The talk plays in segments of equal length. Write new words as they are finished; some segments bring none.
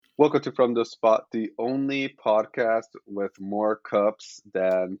Welcome to From the Spot, the only podcast with more cups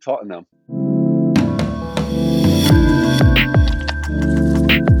than Tottenham.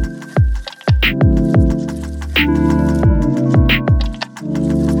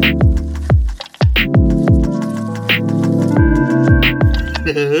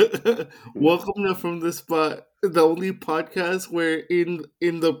 Welcome to From the Spot, the only podcast where in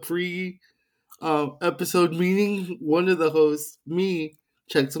the pre episode meeting, one of the hosts, me,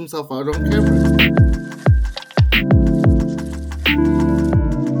 checks himself out on camera.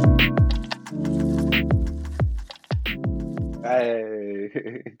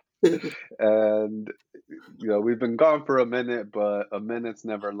 Hey. And we've been gone for a minute, but a minute's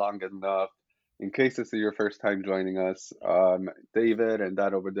never long enough. In case this is your first time joining us, David, and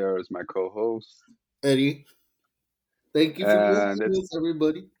that over there is my co-host. Eddie, thank you for And joining it's us,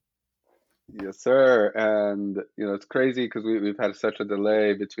 everybody. Yes, sir. And it's crazy because we've had such a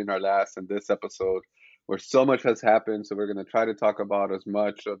delay between our last and this episode, where so much has happened. So we're going to try to talk about as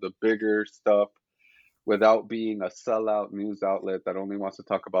much of the bigger stuff without being a sellout news outlet that only wants to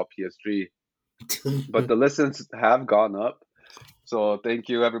talk about PSG. But the listens have gone up, so thank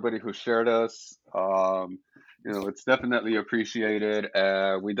you everybody who shared us. It's definitely appreciated,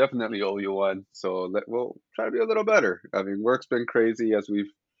 and we definitely owe you one. So we'll try to be a little better. I mean, work's been crazy as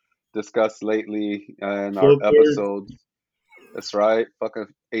we've discussed lately in our Footwork. episodes. That's right, fucking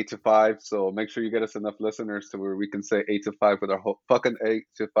 8 to 5. So make sure you get us enough listeners to where we can say 8 to 5 with our whole fucking 8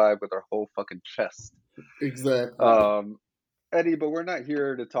 to 5 with our whole fucking chest. Exactly. Eddie, but we're not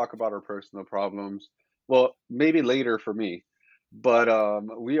here to talk about our personal problems. Well, maybe later for me, but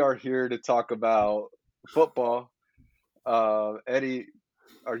we are here to talk about football. Eddie,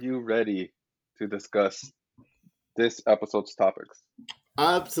 are you ready to discuss this episode's topics?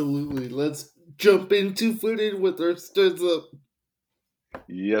 Absolutely. Let's jump into footage with our studs up.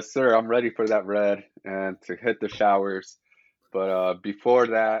 Yes, sir. I'm ready for that red and to hit the showers. But before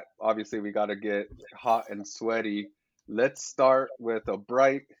that, obviously, we got to get hot and sweaty. Let's start with a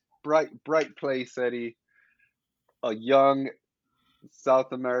bright place, Eddie. A young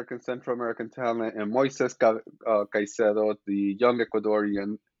South American, Central American talent, and Moises Caicedo, the young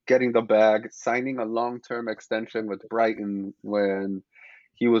Ecuadorian, getting the bag, signing a long-term extension with Brighton when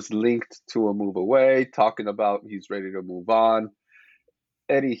he was linked to a move away, talking about he's ready to move on.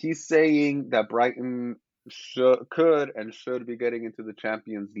 Eddie, he's saying that Brighton could and should be getting into the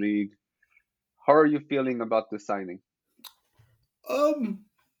Champions League. How are you feeling about this signing? Um,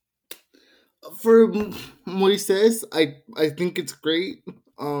 for Moises, I think it's great.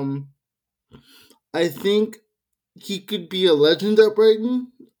 I think he could be a legend at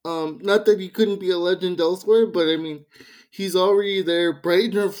Brighton. Not that he couldn't be a legend elsewhere, but I mean, he's already there.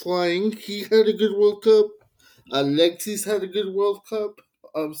 Brighton are flying. He had a good World Cup. Alexis had a good World Cup.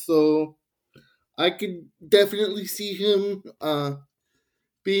 So I could definitely see him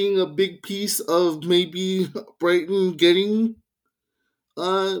being a big piece of maybe Brighton getting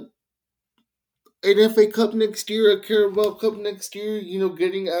uh an FA Cup next year, a Carabao Cup next year,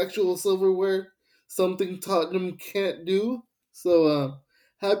 getting actual silverware, something Tottenham can't do. So,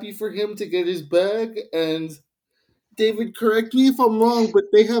 happy for him to get his bag. And, David, correct me if I'm wrong, but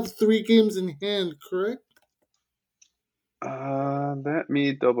they have 3 games in hand, correct? Let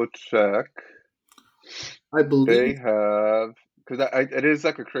me double check. I They believe. have, because it is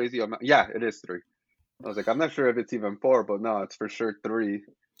like a crazy amount. Yeah, it is 3. I was like, I'm not sure if it's even 4, but no, it's for sure 3.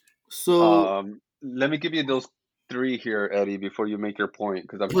 So, Let me give you those 3 here, Eddie, before you make your point,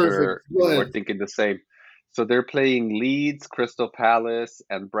 because I'm perfect. sure Go we're ahead. thinking the same. So they're playing Leeds, Crystal Palace,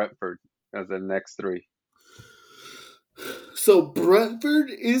 and Brentford as the next 3. So Brentford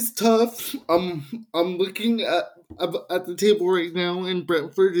is tough. I'm looking at the table right now, and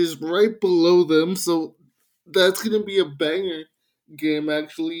Brentford is right below them. So that's gonna be a banger game,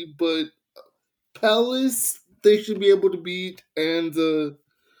 actually. But Palace, they should be able to beat. And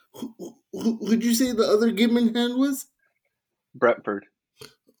who'd you say the other game in hand was? Brentford. It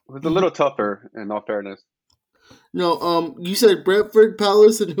was a little tougher, in all fairness. No, you said Brentford,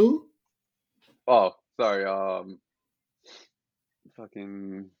 Palace, and who? Oh, sorry.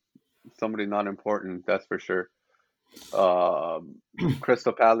 Fucking somebody not important, that's for sure. Um,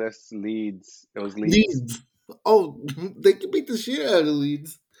 Crystal Palace, Leeds. It was Leeds. Leeds. Oh, they can beat the shit out of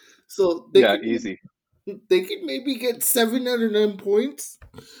Leeds. So Yeah, easy. they could maybe get 7 out of 9 points,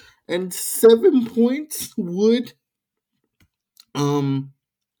 and 7 points um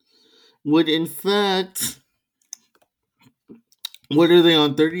would in fact, what are they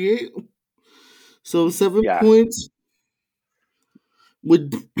on, 38? So seven Yeah, points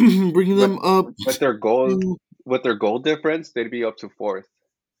would bring with them up with their goal to with their goal difference, they'd be up to fourth.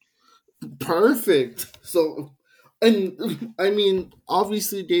 Perfect. So, and I mean,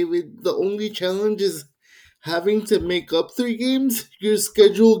 obviously, David, the only challenge is having to make up 3 games. Your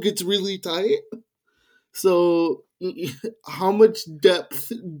schedule gets really tight. So, how much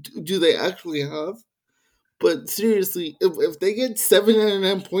depth do they actually have? But seriously, if they get 7 out of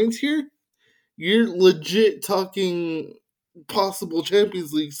 9 points here, you're legit talking possible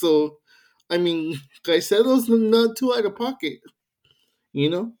Champions League. So, I mean, Caicedo's not too out of pocket, you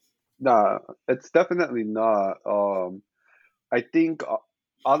know? Nah, it's definitely not. I think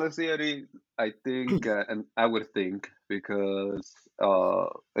honestly, Eddie, I think, and I would think because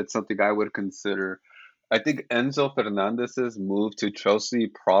it's something I would consider. I think Enzo Fernandez's move to Chelsea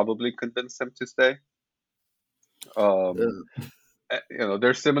probably convinced him to stay. Um, Uh,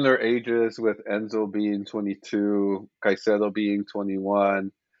 they're similar ages with Enzo being 22, Caicedo being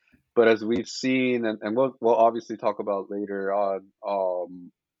 21. But as we've seen, and we'll obviously talk about later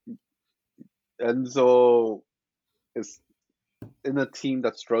on, Enzo is in a team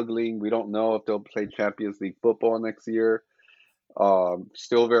that's struggling. We don't know if they'll play Champions League football next year.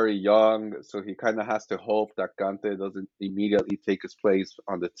 Still very young, so he kind of has to hope that Kante doesn't immediately take his place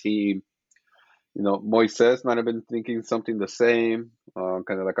on the team. Moises might have been thinking something the same.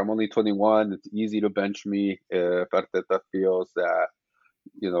 Kind of like, I'm only 21. It's easy to bench me if Arteta feels that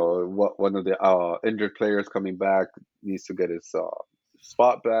one of the injured players coming back needs to get his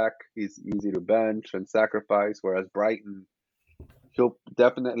spot back. He's easy to bench and sacrifice. Whereas Brighton, he'll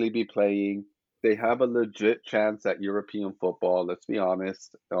definitely be playing. They have a legit chance at European football. Let's be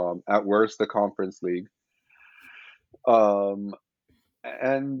honest. At worst, the Conference League. Um,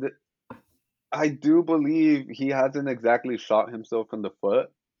 and I do believe he hasn't exactly shot himself in the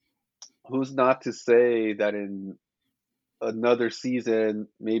foot. Who's not to say that in another season,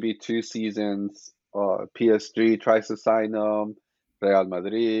 maybe 2 seasons, PSG tries to sign him, Real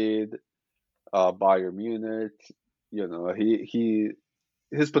Madrid, Bayern Munich.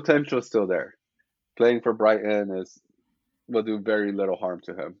 His potential is still there. Playing for Brighton will do very little harm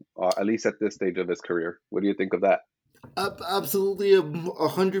to him, at least at this stage of his career. What do you think of that? Absolutely,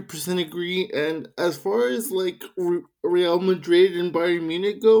 100% agree. And as far as like Real Madrid and Bayern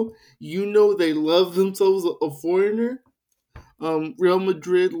Munich go, they love themselves a foreigner. Real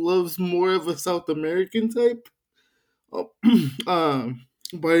Madrid loves more of a South American type. Uh,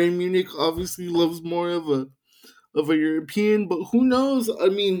 Bayern Munich obviously loves more of a European, but who knows? I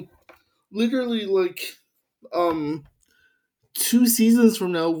mean, literally, like, um, 2 seasons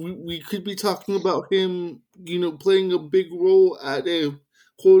from now, we could be talking about him, playing a big role at a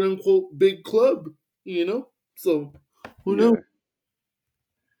quote unquote big club, So who knows?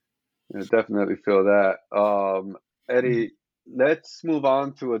 Yeah, I definitely feel that. Eddie, let's move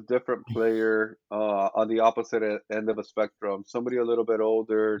on to a different player on the opposite end of a spectrum. Somebody a little bit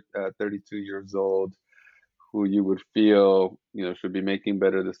older, 32 years old, who you would feel, should be making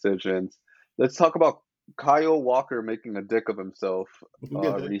better decisions. Let's talk about Kyle Walker making a dick of himself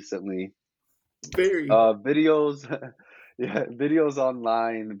Yeah, recently. very. Videos, yeah, videos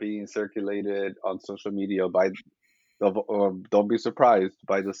online being circulated on social media don't be surprised,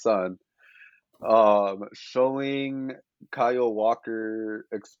 by the Sun, showing Kyle Walker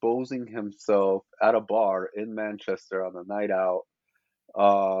exposing himself at a bar in Manchester on a night out.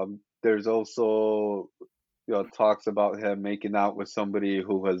 There's also talks about him making out with somebody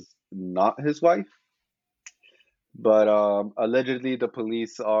who was not his wife, but allegedly the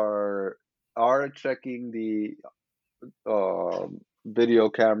police are checking the video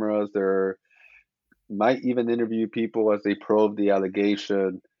cameras. They might even interview people as they probe the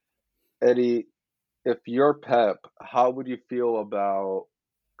allegation. Eddie, if you're Pep, how would you feel about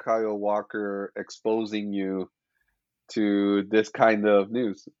Kyle Walker exposing you to this kind of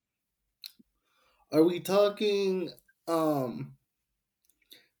news? Are we talking um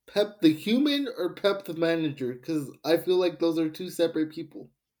Pep the human or Pep the manager? Because I feel like those are two separate people.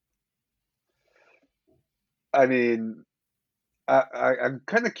 I mean, I'm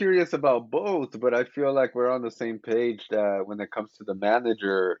kind of curious about both, but I feel like we're on the same page that when it comes to the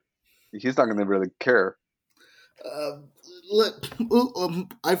manager, he's not going to really care. Uh,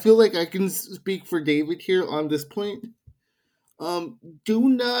 I feel like I can speak for David here on this point. Do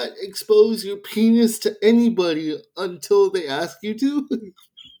not expose your penis to anybody until they ask you to.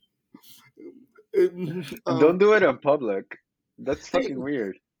 And, And don't do it in public. That's hey, fucking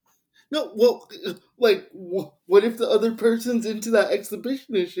weird. no, well, like, what if the other person's into that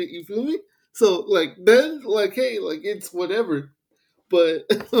exhibition and shit? You feel me? So, like, then, like, hey, like, it's whatever. But,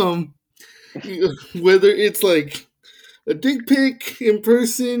 whether it's like a dick pic in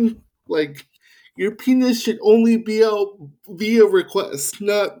person, like, your penis should only be out via request,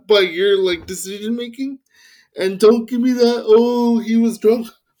 not by your like decision making. And don't give me that. Oh, he was drunk.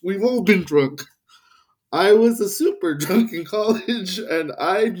 We've all been drunk. I was a super drunk in college, and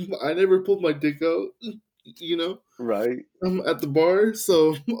I never pulled my dick out. You know, Right? at the bar.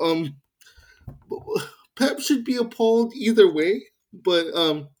 So Pep should be appalled either way. But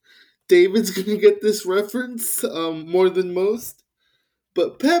David's gonna get this reference more than most.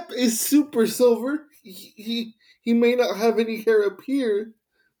 But Pep is super silver. He may not have any hair up here,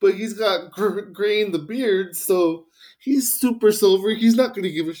 but he's got gray in the beard, so he's super silver. He's not gonna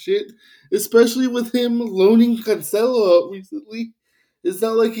give a shit, especially with him loaning Cancelo out recently. It's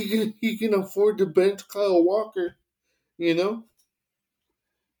not like he can afford to bench Kyle Walker, you know.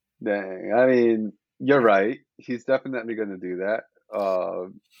 Dang. I mean, you're right. He's definitely going to do that.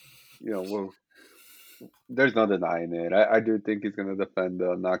 Well, there's no denying it. I do think he's going to defend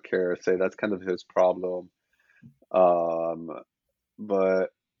them, not care, say that's kind of his problem. Um, but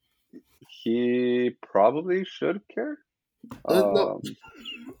he probably should care. No,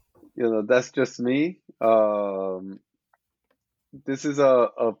 Um, that's just me. This is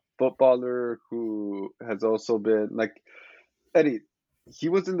a footballer who has also been like Eddie. He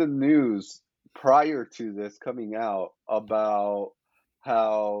was in the news prior to this coming out about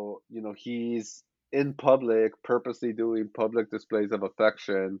how he's in public purposely doing public displays of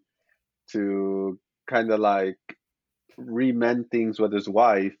affection to kind of like remend things with his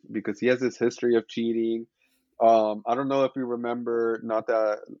wife because he has this history of cheating. I don't know if you remember, not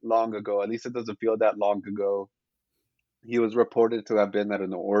that long ago, at least it doesn't feel that long ago, he was reported to have been at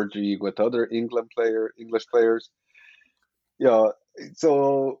an orgy with other English players. Yeah,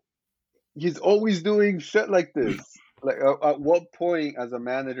 so he's always doing shit like this. Like, at what point, as a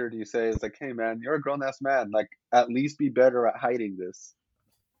manager, do you say it's like, "Hey, man, you're a grown ass man. Like, at least be better at hiding this."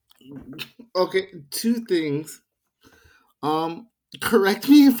 okay, two things. Um, Correct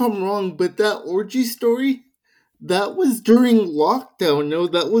me if I'm wrong, but that orgy story, that was during lockdown. No,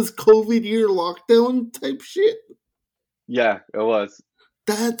 that was COVID year lockdown type shit. Yeah, it was.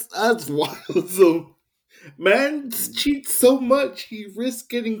 That's wild. So man cheats so much he risks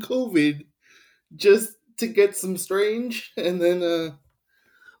getting COVID just to get some strange, and then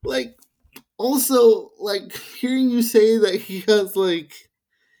like also like hearing you say that he has like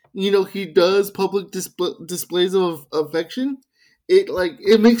he does public displays of affection.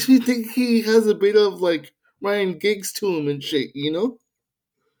 It makes me think he has a bit of like Ryan Giggs to him and shit,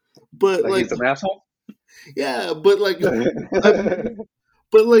 But Like like, he's an asshole. yeah, but like, I,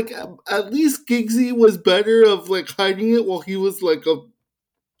 but like, at least Giggsy was better of like hiding it while he was like a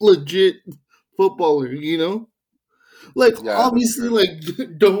legit footballer, Like Yeah, that's obviously, true.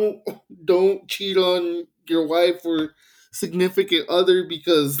 like don't cheat on your wife or significant other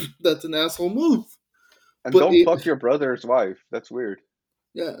because that's an asshole move. And But don't fuck your brother's wife. That's weird.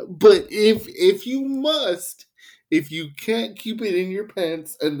 yeah, but if you must, if you can't keep it in your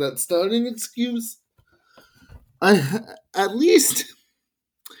pants and that's not an excuse, I at least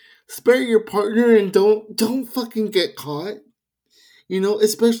spare your partner and don't fucking get caught.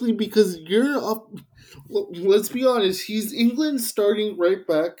 Especially because you're up. Let's be honest. He's England's starting right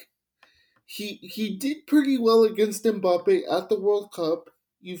back. He did pretty well against Mbappe at the World Cup.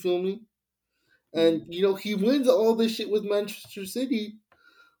 You feel me? And Mm. he wins all this shit with Manchester City.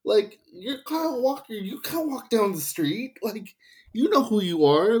 Like, you're Kyle Walker. You can't walk down the street. Like, you know who you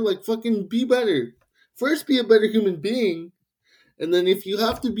are. Like, fucking be better. First, be a better human being. And then if you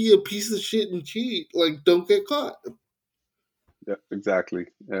have to be a piece of shit and cheat, like, don't get caught. Yeah, exactly.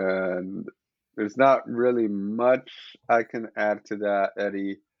 And there's not really much I can add to that,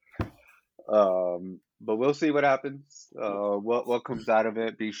 Eddie. But we'll see what happens. What comes out of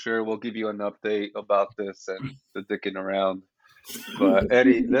it. Be sure we'll give you an update about this and the dicking around. But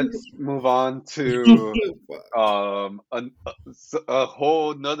Eddie, let's move on to a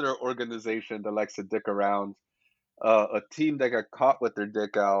whole nother organization that likes to dick around. A team that got caught with their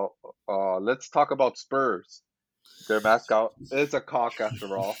dick out. Let's talk about Spurs. Their mascot is a cock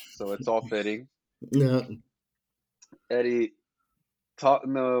after all, so it's all fitting. No. Eddie,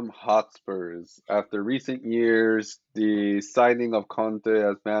 Tottenham Hotspurs. After recent years, the signing of Conte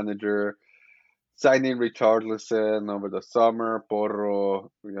as manager, signing Richarlison over the summer,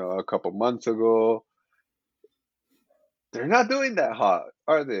 Porro, a couple months ago. They're not doing that hot,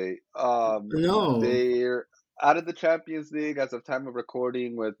 are they? No. They're out of the Champions League as of time of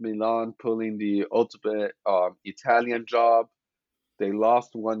recording, with Milan pulling the ultimate Italian job. They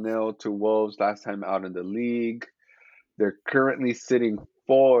lost 1-0 to Wolves last time out in the league. They're currently sitting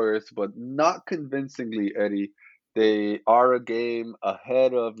fourth, but not convincingly, Eddie. They are a game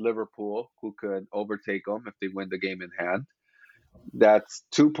ahead of Liverpool, who could overtake them if they win the game in hand. That's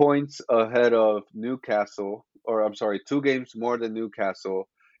 2 points ahead of Newcastle, or I'm sorry, 2 games more than Newcastle,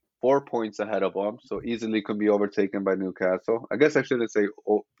 4 points ahead of them, so easily can be overtaken by Newcastle. I guess I shouldn't say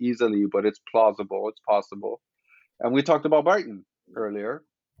easily, but it's plausible, it's possible. And we talked about Brighton earlier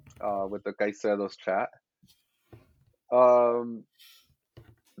with the Caicedo's chat. Um,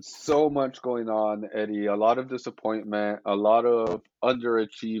 so much going on, Eddie. A lot of disappointment, a lot of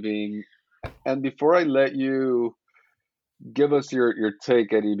underachieving. And before I let you give us your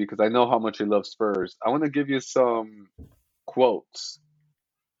take, Eddie, because I know how much you love Spurs, I want to give you some quotes.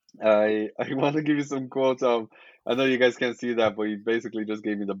 I want to give you some quotes. I know you guys can't see that, but he basically just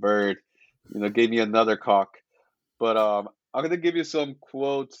gave me the bird. Gave me another cock. But I'm gonna give you some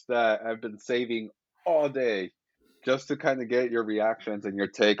quotes that I've been saving all day, just to kind of get your reactions and your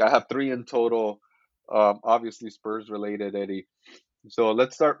take. I have three in total, obviously Spurs related, Eddie. So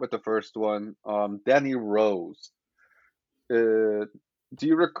let's start with the first one. Danny Rose. Uh, do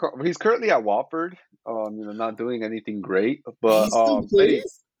you recall? He's currently at Watford. Not doing anything great, He but still Eddie,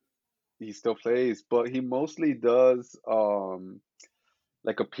 plays? he still plays, but he mostly does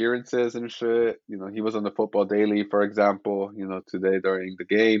like appearances and shit. He was on the Football Daily, for example, today during the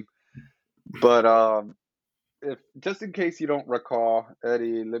game. But if just in case you don't recall,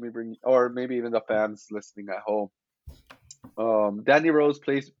 Eddie, let me bring, or maybe even the fans listening at home. Danny Rose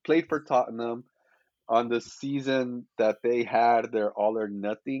played for Tottenham on the season that they had their All or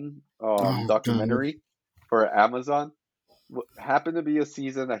Nothing Oh god. documentary for Amazon. Happened to be a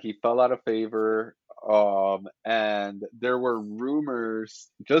season that he fell out of favor, and there were rumors,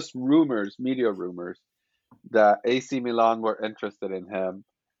 just rumors, media rumors, that AC Milan were interested in him.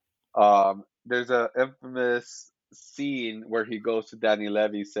 There's a infamous scene where he goes to Danny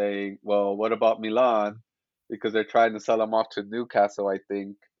Levy saying, "Well, what about Milan?" Because they're trying to sell him off to Newcastle, I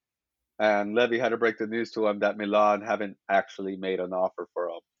think. And Levy had to break the news to him that Milan haven't actually made an offer for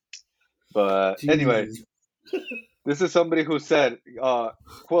him. But anyway, Jesus. this is somebody who said,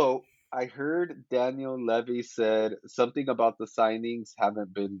 quote, I heard Daniel Levy said something about the signings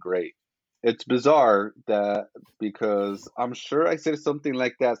haven't been great. It's bizarre that because I'm sure I said something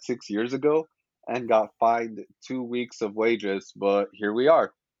like that 6 years ago and got fined 2 weeks of wages, but here we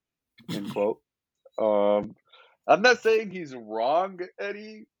are, end quote. Um, I'm not saying he's wrong,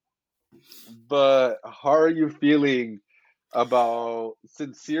 Eddie, but how are you feeling about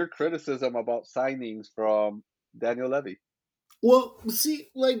sincere criticism about signings from Daniel Levy? Well, see,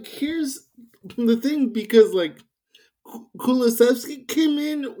 like, here's the thing, because, like, Kulisevsky came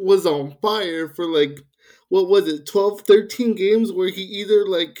in, was on fire for, like, what was it, 12, 13 games where he either,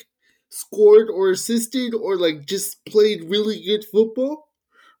 like, scored or assisted or, like, just played really good football,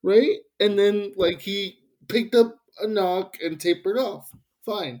 right? And then, like, he picked up a knock and tapered off.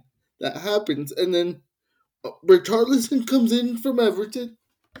 Fine. That happens. And then Richarlison comes in from Everton,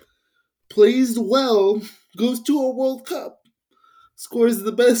 plays well, goes to a World Cup, scores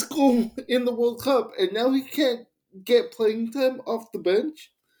the best goal in the World Cup, and now he can't get playing time off the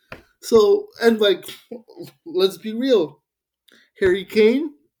bench. So, and like, let's be real, Harry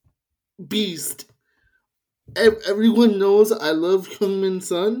Kane, beast. Everyone knows I love Heung-min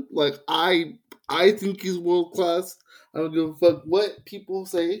Son. Like, I think he's world class. I don't give a fuck what people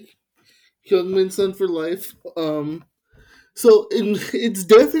say. Heung-min Son for life. So it's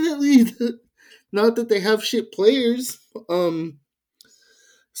definitely not that they have shit players.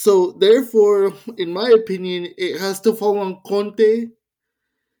 So therefore, in my opinion, it has to fall on Conte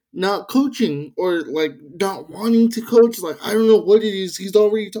not coaching or like not wanting to coach. Like, I don't know what it is. He's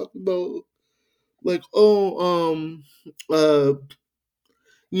already talking about like, oh, uh,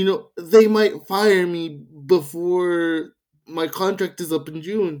 they might fire me before my contract is up in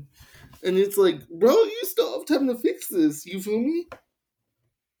June. And it's like, bro, you still have time to fix this. You feel me?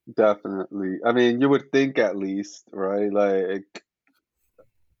 Definitely. I mean, you would think at least, right? Like,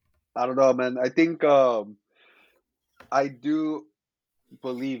 I don't know, man. I think I do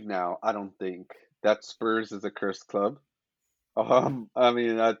believe now, I don't think that Spurs is a cursed club. I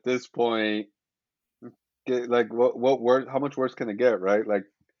mean, at this point, like what worse, how much worse can it get, right?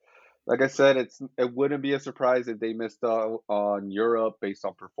 Like I said, it wouldn't be a surprise if they missed out on Europe based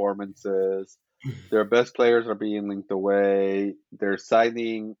on performances. Their best players are being linked away. They're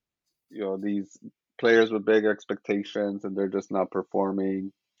signing, these players with big expectations, and they're just not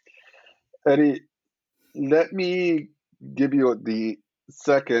performing. Eddie, let me give you the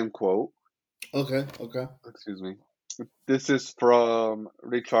second quote. Okay, okay. Excuse me. This is from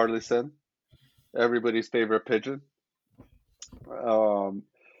Richarlison, everybody's favorite pigeon. Um,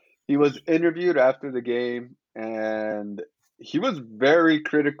 he was interviewed after the game, and he was very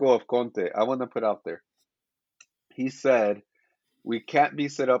critical of Conte. I want to put out there. He said, "We can't be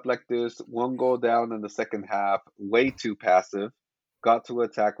set up like this. One goal down in the second half, way too passive. Got to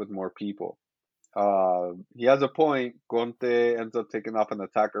attack with more people." He has a point. Conte ends up taking off an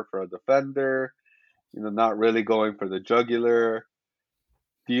attacker for a defender, not really going for the jugular.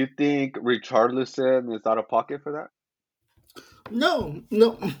 Do you think Richarlison is out of pocket for that? No,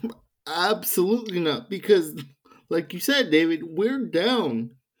 no, absolutely not. Because, like you said, David, we're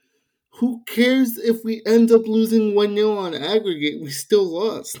down. Who cares if we end up losing 1-0 on aggregate? We still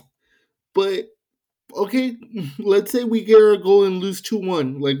lost. But, okay, let's say we get our goal and lose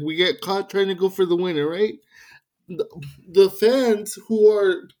 2-1. Like, we get caught trying to go for the winner, right? The, the fans, who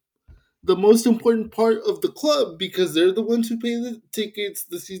are the most important part of the club, because they're the ones who pay the tickets,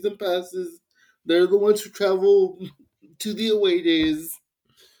 the season passes, they're the ones who travel to the away days,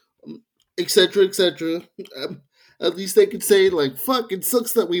 etc., etc. At least they could say, like, fuck, it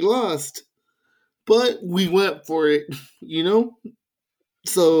sucks that we lost, but we went for it, you know?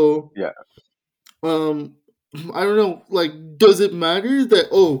 So, Yeah. um, I don't know, like, does it matter that,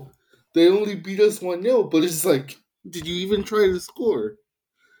 oh, they only beat us 1-0, but it's like, did you even try to score?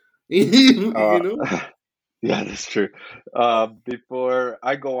 Uh, You know? yeah, that's true. Before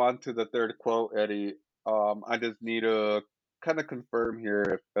I go on to the third quote, Eddie, I just need to kind of confirm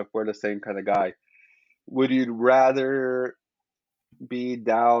here if we're the same kind of guy. Would you rather be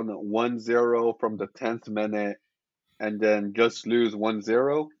down 1-0 from the 10th minute and then just lose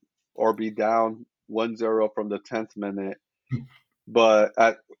 1-0, or be down 1-0 from the 10th minute, but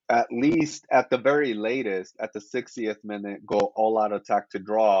at least at the very latest at the 60th minute go all out attack to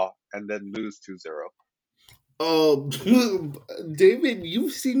draw and then lose 2-0? Um, David,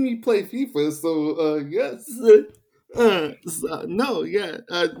 you've seen me play FIFA, so yes. No, yeah.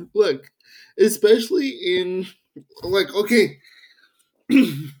 Look, especially in, like, okay,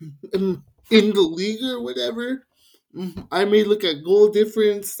 in the league or whatever, I may look at goal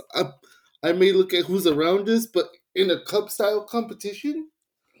difference. I may look at who's around us, but in a cup style competition,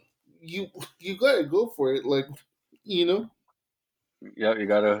 you you gotta go for it. Like, you know. Yeah, you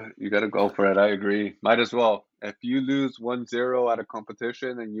gotta go for it. I agree. Might as well. If you lose 1-0 at a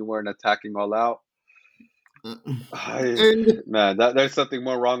competition and you weren't attacking all out, I And man, there's something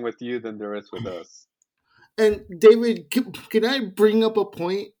more wrong with you than there is with us. David, can I bring up a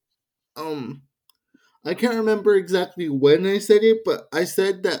point? Um, I can't remember exactly when I said it, but I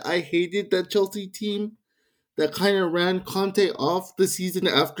said that I hated that Chelsea team that kind of ran Conte off the season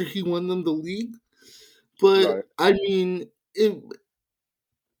after he won them the league. But Right. I mean, if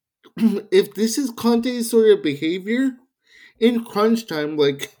if this is Conte's sort of behavior in crunch time,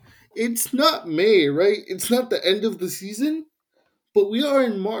 like, it's not May, right? It's not the end of the season, but we are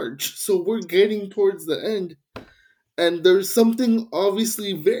in March, so we're getting towards the end, and there's something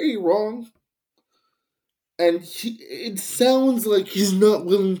obviously very wrong, and it sounds like he's not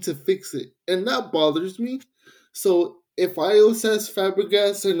willing to fix it, and that bothers me. So if I owe Cesc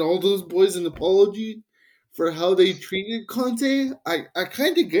Fabregas and all those boys an apology for how they treated Conte, I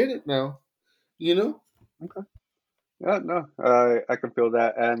kind of get it now, you know? Okay. Yeah, no, I can feel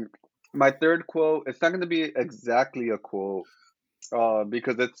that. And my third quote, it's not going to be exactly a quote,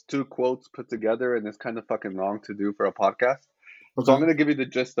 because it's two quotes put together and it's kind of fucking long to do for a podcast. So I'm Okay, going to give you the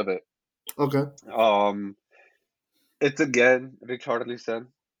gist of it. okay. Um, it's again Richarlison,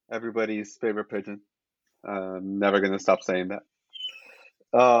 everybody's favorite pigeon. Never going to stop saying that.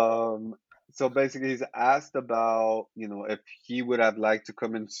 Um, so basically, he's asked about, if he would have liked to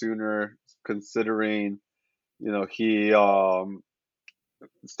come in sooner, considering, he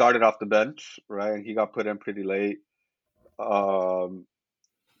started off the bench, right? And he got put in pretty late. Um,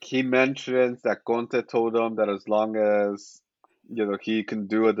 he mentions that Conte told him that as long as he can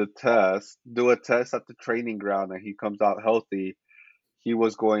do a test at the training ground, and he comes out healthy, he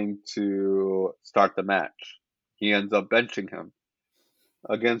was going to start the match. He ends up benching him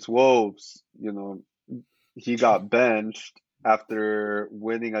against Wolves. He got benched after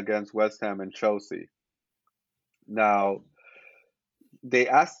winning against West Ham and Chelsea. Now, they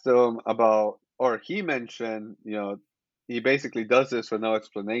asked him about, or he mentioned, he basically does this for no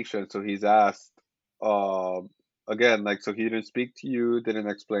explanation. So he's asked, uh, again, like, so he didn't speak to you, didn't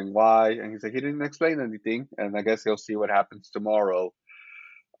explain why, and he said he didn't explain anything, and I guess he'll see what happens tomorrow.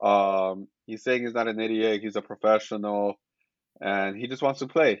 He's saying he's not an idiot, he's a professional, and he just wants to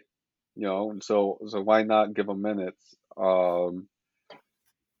play. So why not give him minutes?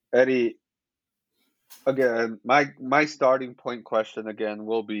 Eddie, again, my starting point question again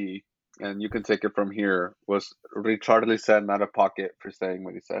will be, and you can take it from here, was Richarlison out of pocket for saying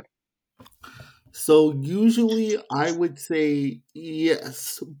what he said? So usually I would say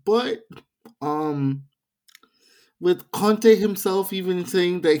yes, but um with Conte himself even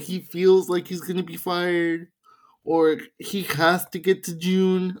saying that he feels like he's going to be fired or he has to get to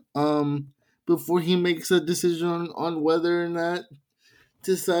June before he makes a decision on whether or not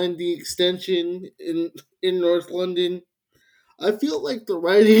to sign the extension in North London. I feel like the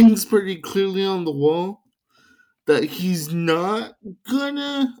writing's pretty clearly on the wall that he's not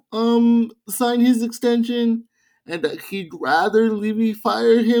gonna sign his extension and that he'd rather Levy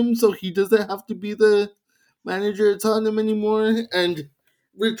fire him so he doesn't have to be the manager at Tottenham anymore. And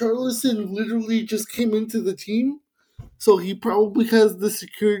Richarlison literally just came into the team, so he probably has the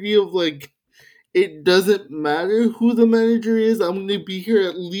security of like it doesn't matter who the manager is. I'm gonna be here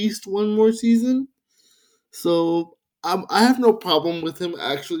at least one more season. So I have no problem with him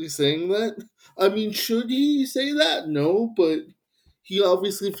actually saying that. I mean, should he say that? No, but he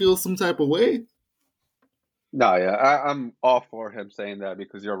obviously feels some type of way. No, yeah, I'm all for him saying that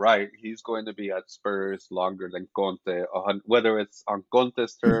because you're right. He's going to be at Spurs longer than Conte, whether it's on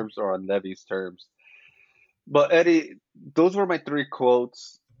Conte's terms or on Levy's terms. But Eddie, those were my three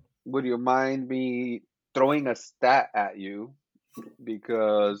quotes. Would you mind me throwing a stat at you?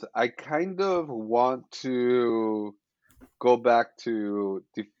 Because I kind of want to go back to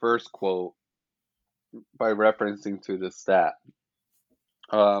the first quote by referencing to the stat.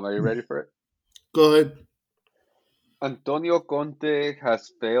 Are you ready for it? Go ahead. Antonio Conte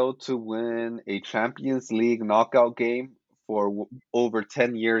has failed to win a Champions League knockout game for over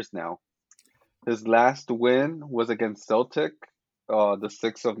 10 years now. His last win was against Celtic, the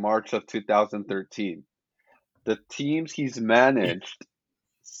 6th of March of 2013. The teams he's managed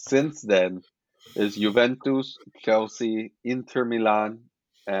since then is Juventus, Chelsea, Inter Milan,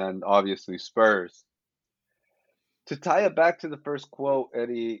 and obviously Spurs. To tie it back to the first quote,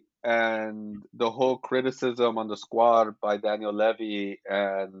 Eddie, and the whole criticism on the squad by Daniel Levy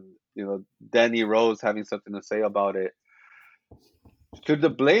and Danny Rose having something to say about it. Should the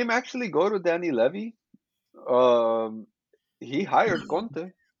blame actually go to Danny Levy? Um, he hired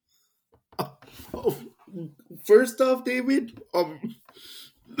Conte. Oh, first off, David,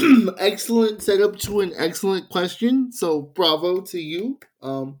 excellent setup to an excellent question. So bravo to you.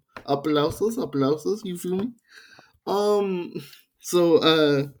 Aplausos, aplausos. You feel me? Um,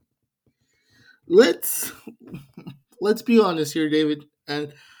 so let's let's be honest here, David,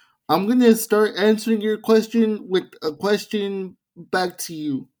 and I'm gonna start answering your question with a question back to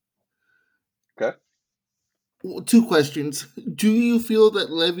you. Okay. Two questions. Do you feel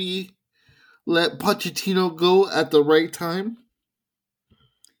that Levy let Pochettino go at the right time?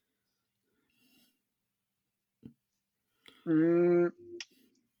 Mm,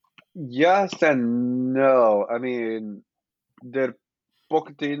 yes and no. I mean, did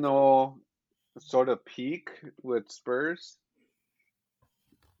Pochettino sort of peak with Spurs?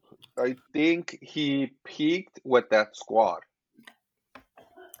 I think he peaked with that squad.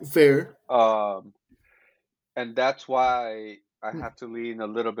 Fair. Um, and that's why I have to lean a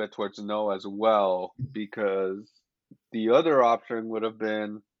little bit towards no as well, because the other option would have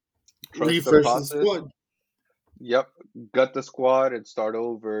been trust the Refresh the process. squad. Yep, gut the squad and start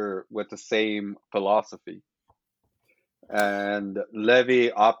over with the same philosophy. And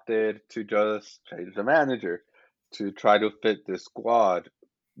Levy opted to just change the manager to try to fit this squad,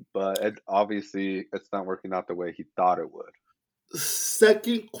 but obviously it's not working out the way he thought it would.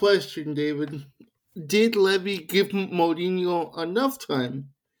 Second question, David. Did Levy give Mourinho enough time?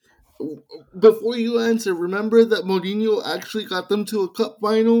 Before you answer, remember that Mourinho actually got them to a cup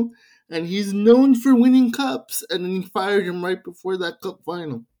final, and he's known for winning cups, and then he fired him right before that cup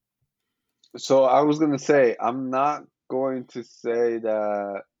final. So I was going to say, I'm not going to say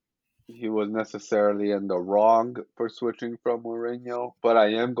that he was necessarily in the wrong for switching from Mourinho, but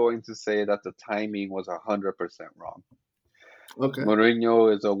I am going to say that the timing was 100% wrong. Okay.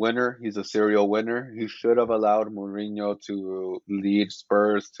 Mourinho is a winner. He's a serial winner. He should have allowed Mourinho to lead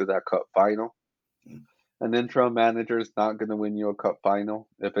Spurs to that cup final. An interim manager is not going to win you a cup final.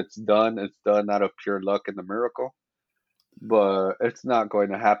 If it's done out of pure luck and a miracle. But it's not going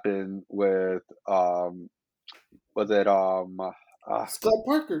to happen with was it Scott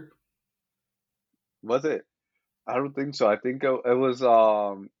Parker. was it? I don't think so. I think it was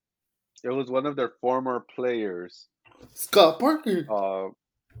one of their former players. Scott Parker. Uh,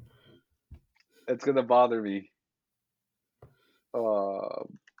 it's gonna bother me. Uh,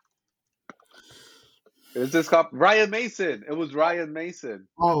 is this cop Ryan Mason? It was Ryan Mason.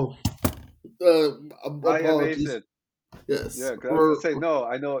 Oh, Ryan apologies. Mason. Yes. Yeah, because I was gonna say no.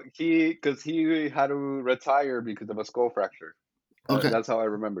 I know because he had to retire because of a skull fracture. Okay. That's how I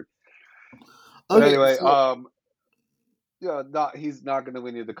remembered. But Okay, anyway, so yeah, he's not gonna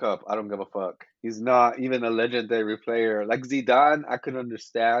win you the cup. I don't give a fuck. He's not even a legendary player. Like Zidane, I could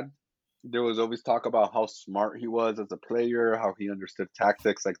understand. There was always talk about how smart he was as a player, how he understood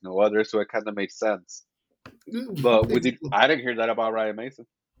tactics like no other, so it kind of made sense. But I didn't hear that about Ryan Mason.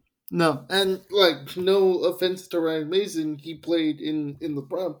 no, and like no offense to Ryan Mason, he played in the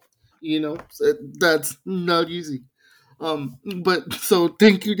Prem. So that's not easy. But so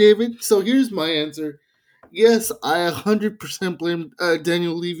thank you, David. So here's my answer. Yes, I 100% blame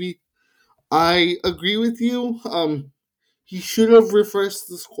Daniel Levy. I agree with you. He should have refreshed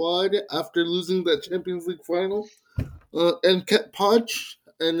the squad after losing that Champions League final, and kept Poch.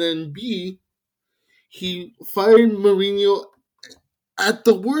 And then B, he fired Mourinho at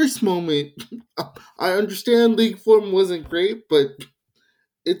the worst moment. I understand league form wasn't great, but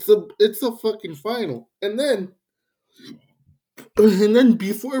it's a fucking final. And then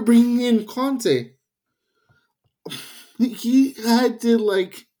before bringing in Conte, he had to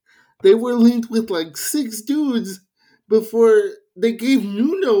like they were linked with like six dudes before they gave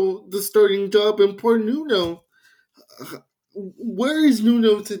Nuno the starting job, and poor Nuno. Where is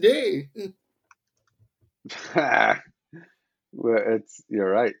Nuno today? Well, you're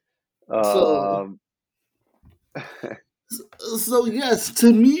right. So, Um, so yes,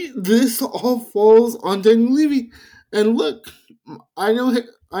 to me, this all falls on Daniel Levy. And look, I know,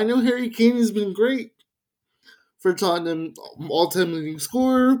 I know Harry Kane has been great for Tottenham, all-time leading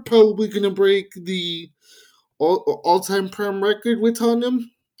scorer, probably going to break the all-time Prem record with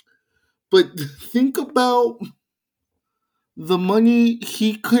Tottenham. But think about the money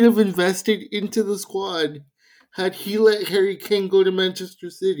he could have invested into the squad had he let Harry Kane go to Manchester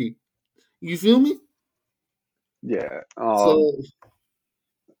City. You feel me? yeah. So,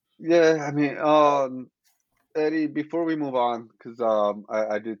 Yeah. I mean, Eddie. Before we move on, because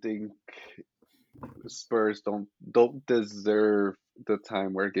I do think Spurs don't deserve the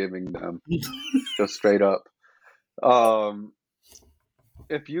time we're giving them. Just straight up. Um,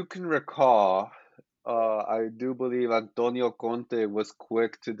 if you can recall, I do believe Antonio Conte was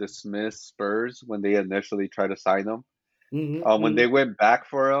quick to dismiss Spurs when they initially tried to sign him. When they went back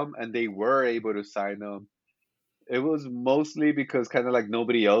for him and they were able to sign him, it was mostly because kind of like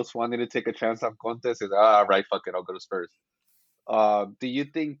nobody else wanted to take a chance on Conte. So, right, fuck it, I'll go to Spurs. Do you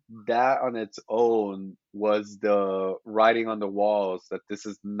think that on its own was the writing on the walls that this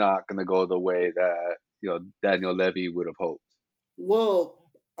is not going to go the way that Daniel Levy would have hoped? well,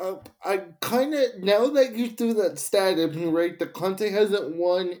 I kind of now that you threw that stat at me, right? The Conte hasn't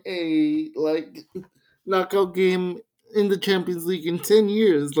won a knockout game in the Champions League in 10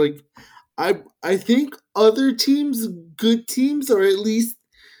 years. Like, I think other teams, good teams, or at least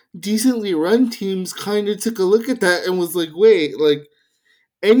decently run teams, kind of took a look at that and was like, wait, like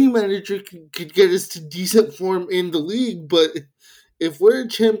any manager could get us to decent form in the league, but if we're a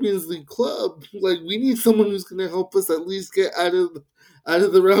Champions League club, like we need someone who's going to help us at least get out of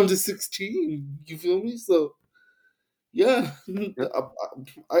the round of 16. You feel me? So yeah, Yep.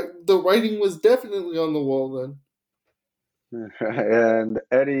 the writing was definitely on the wall then. And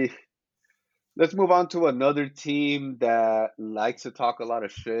Eddie, let's move on to another team that likes to talk a lot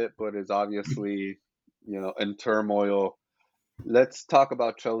of shit, but is obviously, in turmoil. Let's talk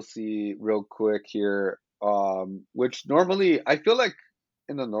about Chelsea real quick here. Which normally I feel like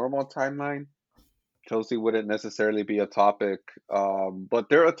in the normal timeline, Chelsea wouldn't necessarily be a topic. But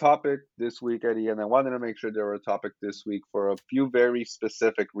they're a topic this week, Eddie, and I wanted to make sure they were a topic this week for a few very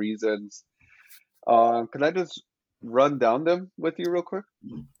specific reasons. Can I just run down them with you real quick?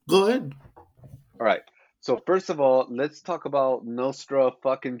 Go ahead. All right. So first of all, let's talk about Nostra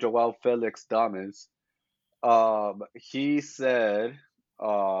fucking Joao Felix Dames. He said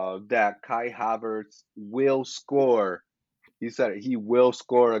that Kai Havertz will score. He said he will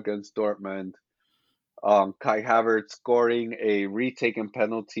score against Dortmund. Kai Havertz scoring a retaken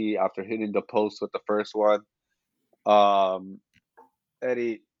penalty after hitting the post with the first one. Um,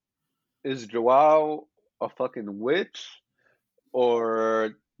 Eddie, is Joao a fucking witch,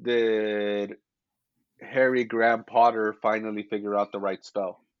 or did Harry Graham Potter finally figure out the right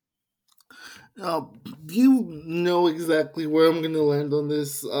spell? Uh, you know exactly where I'm going to land on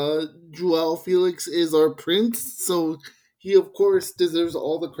this. Joao Felix is our prince, so he, of course, deserves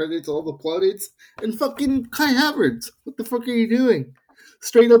all the credits, all the plaudits. And fucking Kai Havertz, what the fuck are you doing?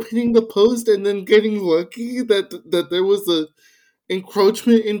 Straight up hitting the post and then getting lucky that there was a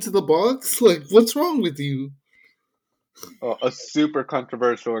encroachment into the box? Like, what's wrong with you? A super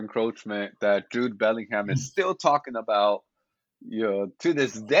controversial encroachment that Jude Bellingham is still talking about, to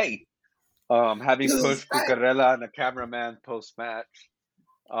this day. Having Because pushed Cucurella and a cameraman post match.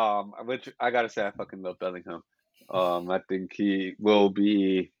 Which I gotta say, I fucking love Bellingham. I think he will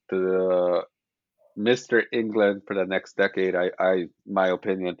be the Mr. England for the next decade. My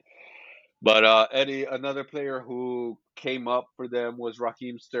opinion. But Eddie, another player who came up for them was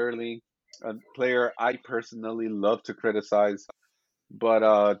Raheem Sterling, a player I personally love to criticize.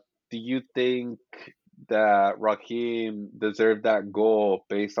 But do you think that Raheem deserved that goal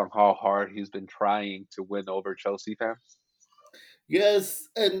based on how hard he's been trying to win over Chelsea fans? Yes,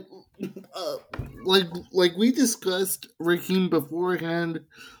 and uh, like we discussed Raheem beforehand,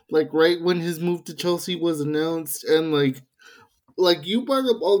 like right when his move to Chelsea was announced, and like you brought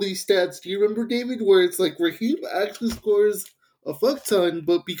up all these stats. Do you remember, David, where it's like Raheem actually scores a fuck ton,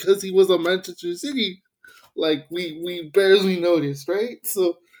 but because he was on Manchester City, like we barely noticed, right?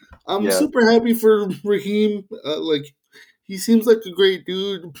 So I'm Yeah. super happy for Raheem. Like he seems like a great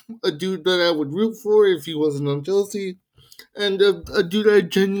dude, a dude that I would root for if he wasn't on Chelsea, and a dude I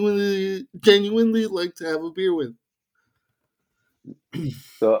genuinely like to have a beer with.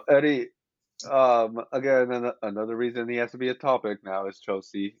 So Eddie, again, another reason he has to be a topic now is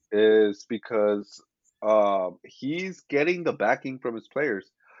Chelsea is because he's getting the backing from his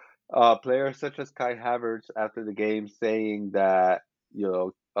players. Players such as Kai Havertz after the game saying that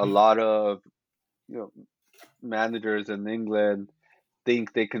a lot of you know managers in England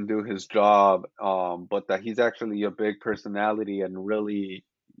think they can do his job, but that he's actually a big personality and really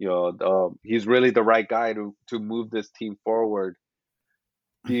he's really the right guy to move this team forward.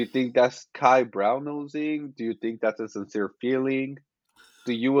 Do you think that's Kai brown nosing? Do you think that's a sincere feeling?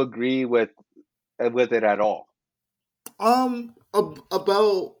 Do you agree with it at all?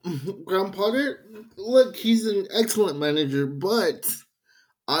 About Graham Potter, look, he's an excellent manager, but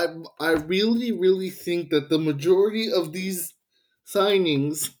I I really think that the majority of these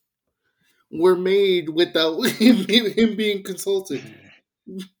signings were made without him being consulted.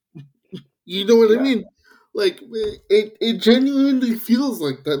 You know what I Yeah, mean? Like it genuinely feels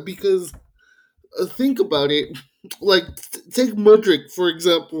like that because think about it. Like take Mudrick for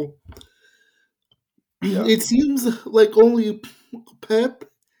example. yeah. It seems like only Pep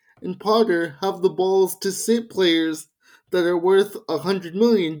and Potter have the balls to sit players that are worth 100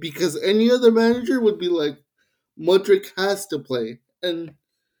 million because any other manager would be like Mudrick has to play and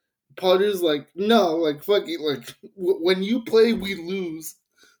Potter's like no, like fuck it, like when you play we lose,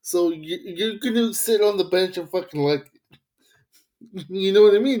 so you're gonna sit on the bench and fucking like you know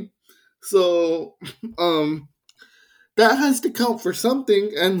what I mean. So um that has to count for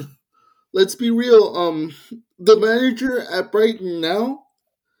something, and let's be real, the manager at Brighton now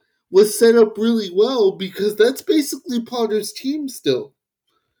was set up really well because that's basically Potter's team still,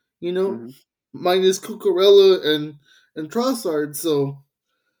 you know, Hmm. minus Cucurella and Trossard. So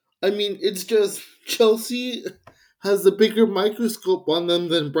I mean, it's just Chelsea has a bigger microscope on them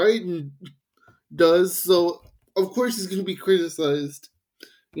than Brighton does. So of course he's going to be criticized.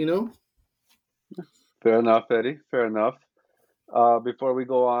 You know. Fair enough, Eddie. Fair enough. Before we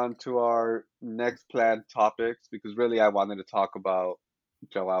go on to our next planned topics, because really I wanted to talk about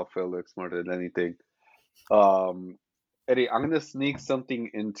Joao Felix more than anything. Um, Eddie, I'm gonna sneak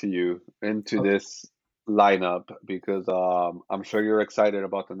something into Okay. this lineup because I'm sure you're excited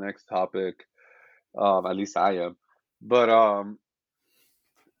about the next topic. At least I am. But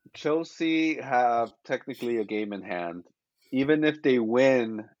Chelsea have technically a game in hand. Even if they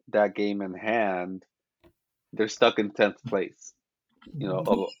win that game in hand, they're stuck in 10th place.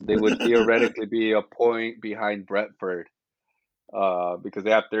 They would theoretically be a point behind Brentford because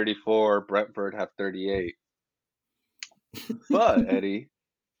they have 34, Brentford have 38. But Eddie,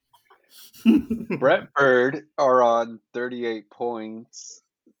 Brentford are on 38 points.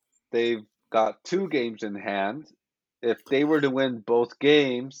 They've got two games in hand. If they were to win both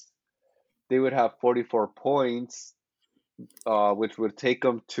games, they would have 44 points, which would take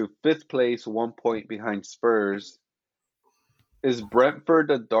them to fifth place, 1 point behind Spurs. Is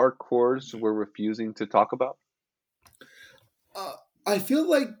Brentford a dark horse we're refusing to talk about? uh, I feel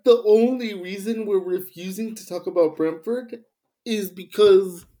like the only reason we're refusing to talk about Brentford is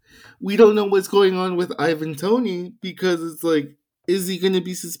because we don't know what's going on with Ivan Tony because it's like, is he going to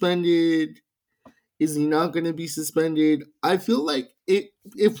be suspended? Is he not going to be suspended? I feel like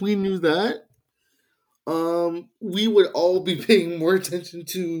if we knew that, we would all be paying more attention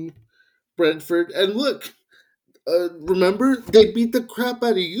to Brentford. And look, remember they beat the crap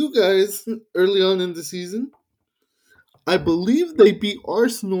out of you guys early on in the season. I believe they beat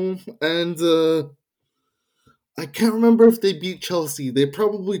Arsenal, and I can't remember if they beat Chelsea. They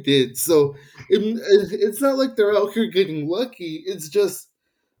probably did. So it's not like they're out here getting lucky. It's just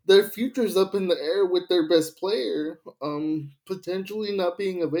their future's up in the air with their best player potentially not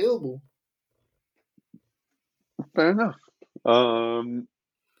being available. Fair enough. Um,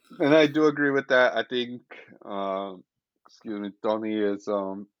 and I do agree with that. I think, excuse me, Tony is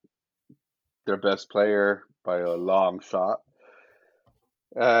their best player by a long shot.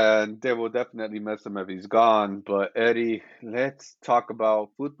 And they will definitely miss him if he's gone. But Eddie, let's talk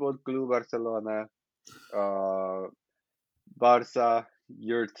about Football Club Barcelona. Uh, Barca,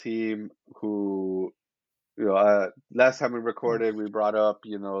 your team, who last time we recorded, we brought up,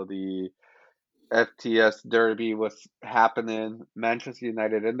 the FTS Derby was happening. Manchester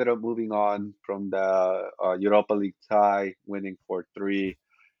United ended up moving on from the Europa League tie, winning 4-3.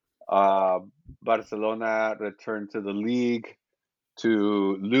 Uh, Barcelona returned to the league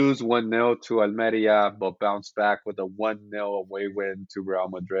to lose 1-0 to Almeria, but bounce back with a 1-0 away win to Real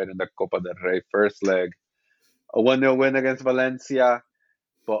Madrid in the Copa del Rey first leg. A 1-0 win against Valencia.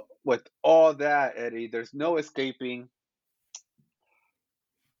 But with all that, Eddie, there's no escaping.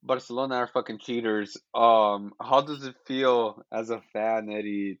 Barcelona are fucking cheaters. How does it feel as a fan,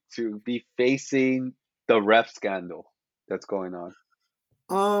 Eddie, to be facing the ref scandal that's going on?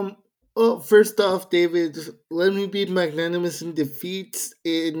 Um. Well, first off, David, let me be magnanimous in defeat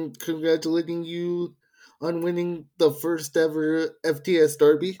in congratulating you on winning the first ever FTS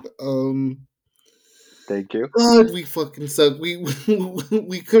Derby. Thank you. God, we fucking suck.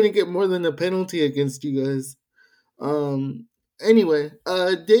 We couldn't get more than a penalty against you guys. Um. Anyway,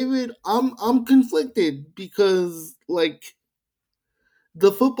 David, I'm conflicted because like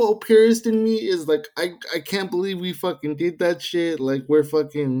the football purist in me is like I can't believe we fucking did that shit. Like we're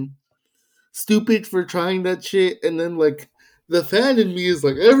fucking stupid for trying that shit, and then like the fan in me is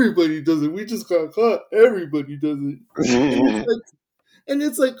like everybody does it. We just got caught. Everybody does it, and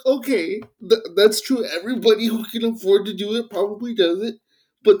it's like okay, that's true. Everybody who can afford to do it probably does it,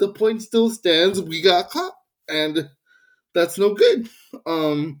 but the point still stands. We got caught, and that's no good.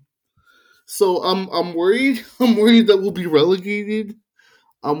 Um, so I'm worried. I'm worried that we'll be relegated.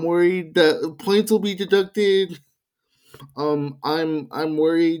 I'm worried that points will be deducted. I'm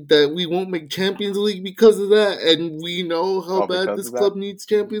worried that we won't make Champions League because of that, and we know how Oh, bad because this of that? club needs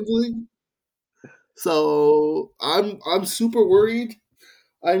Champions League. So I'm super worried.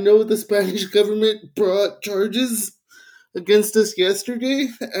 I know the Spanish government brought charges against us yesterday,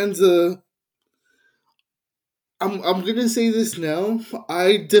 and I'm gonna say this now.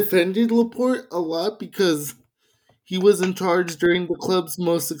 I defended Laporte a lot because he was in charge during the club's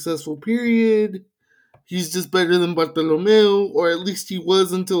most successful period. He's just better than Bartolomeo, or at least he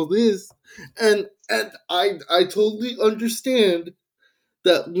was until this. And I totally understand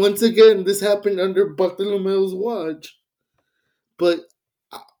that once again this happened under Bartolomeo's watch, but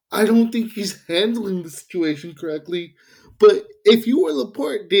I don't think he's handling the situation correctly. But if you were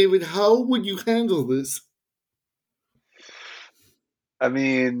Laporte, David, how would you handle this? I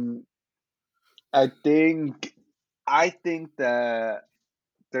mean, I think I think that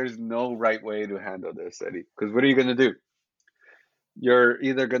there's no right way to handle this, Eddie. Because what are you gonna do? You're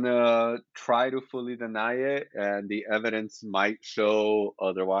either gonna try to fully deny it, and the evidence might show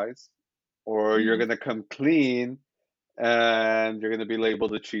otherwise, or you're gonna come clean and you're gonna be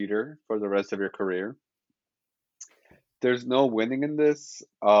labeled a cheater for the rest of your career. There's no winning in this.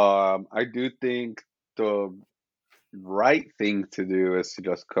 I do think the right thing to do is to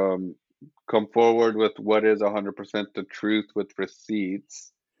just come forward with what is 100% the truth with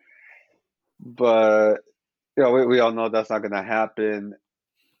receipts. But we all know that's not going to happen.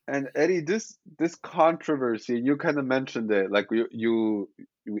 And Eddie, this controversy, you kind of mentioned it. Like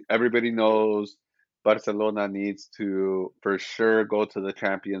everybody knows Barcelona needs to for sure go to the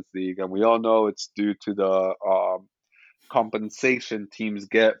Champions League, and we all know it's due to the compensation teams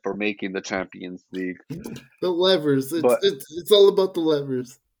get for making the Champions League. The levers. It's But it's it's all about the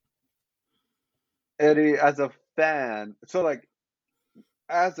levers. Eddie, as a fan, so like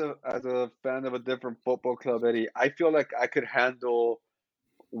as a fan of a different football club, Eddie, I feel like I could handle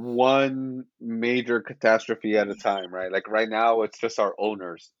one major catastrophe at a time, right? Like right now, it's just our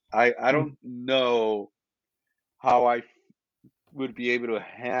owners. I don't know how I would be able to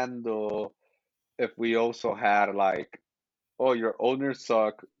handle if we also had like, oh, your owners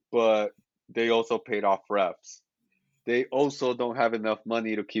suck, but they also paid off refs. They also don't have enough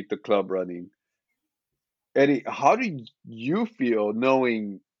money to keep the club running. Eddie, how do you feel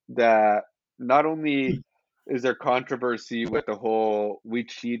knowing that not only is there controversy with the whole we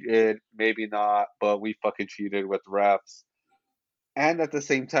cheated, maybe not, but we fucking cheated with refs, and at the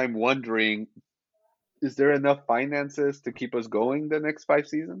same time wondering, is there enough finances to keep us going the next 5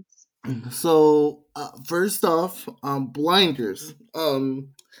 seasons? So first off, blinders.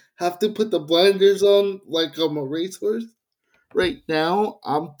 have to put the blinders on like I'm a racehorse. Right now,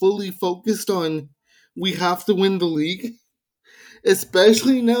 I'm fully focused on we have to win the league,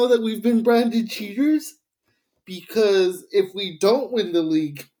 especially now that we've been branded cheaters. Because if we don't win the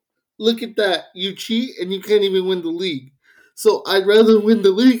league, look at that. You cheat and you can't even win the league. So I'd rather win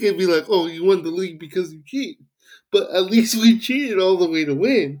the league and be like, oh, you won the league because you cheat. But at least we cheated all the way to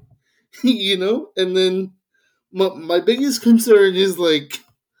win, you know? And then my biggest concern is like,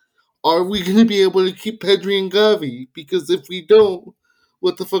 are we going to be able to keep Pedri and Gavi? Because if we don't,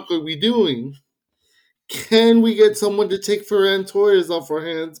 what the fuck are we doing? Can we get someone to take Ferran Torres off our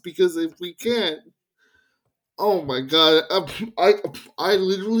hands? Because if we can't, oh my god, I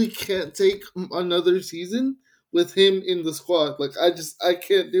literally can't take another season with him in the squad. Like I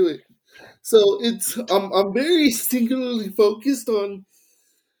can't do it. So it's I'm very singularly focused on.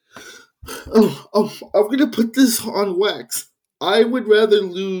 I'm gonna put this on wax. I would rather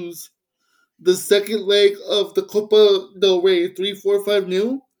lose the second leg of the Copa del Rey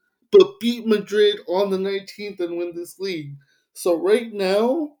 3-4-5-0, but beat Madrid on the 19th and win this league. So right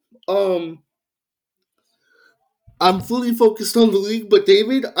now, um, I'm fully focused on the league, but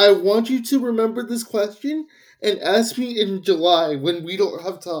David, I want you to remember this question and ask me in July when we don't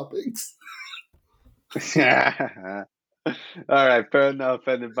have topics. All right, fair enough.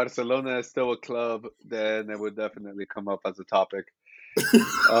 And if Barcelona is still a club, then it would definitely come up as a topic.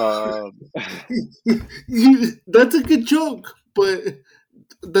 Um, That's a good joke, but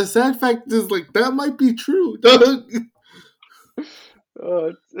the sad fact is, like, that might be true, dog.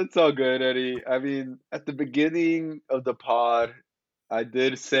 it's all good, Eddie. I mean, at the beginning of the pod, I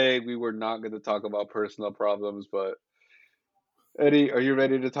did say we were not going to talk about personal problems, but Eddie, are you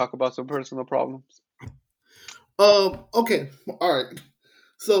ready to talk about some personal problems? Okay, all right.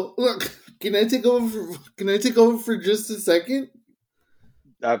 So, look, can I take over? Can I take over for just a second?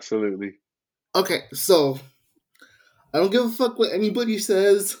 Absolutely. Okay, so I don't give a fuck what anybody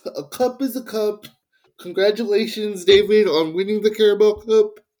says. A cup is a cup. Congratulations, David, on winning the Carabao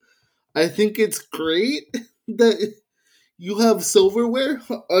Cup. I think it's great that you have silverware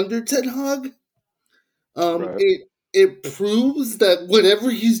under Ten Hag. Right. It proves that whatever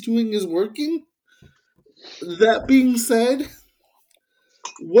he's doing is working. That being said,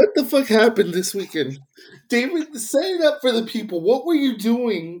 what the fuck happened this weekend? David, set it up for the people. What were you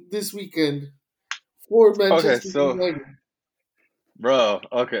doing this weekend for Okay, Manchester so, United? bro,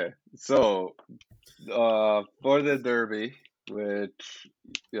 okay. So, for the Derby, which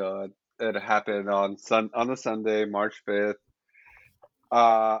it happened on a Sunday, March 5th.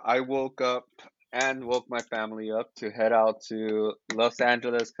 I woke up and woke my family up to head out to Los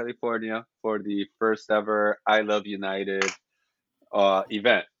Angeles, California for the first ever I Love United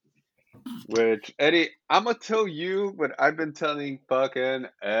event. Which, Eddie, I'm gonna tell you what I've been telling fucking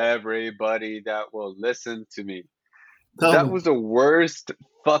everybody that will listen to me. Tell That me. was the worst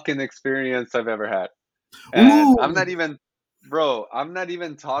fucking experience I've ever had. And I'm Ooh, not even, bro, I'm not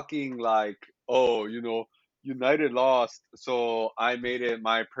even talking like, oh, United lost, so I made it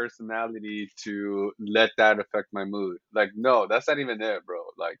my personality to let that affect my mood. Like, no, that's not even it, bro.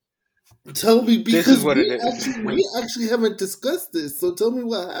 Like, tell me this is because what it we is. actually we actually haven't discussed this. So tell me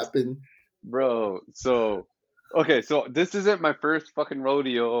what happened. Bro, so, okay, so this isn't my first fucking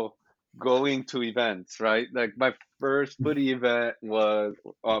rodeo going to events, right? Like, my first footy event was,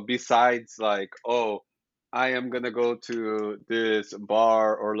 besides, like, oh, I am gonna go to this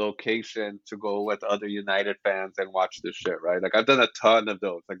bar or location to go with other United fans and watch this shit, right? Like, I've done a ton of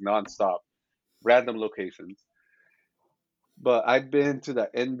those, like, nonstop, random locations. But I've been to the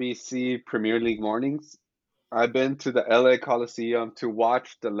NBC Premier League mornings. I've been to the LA Coliseum to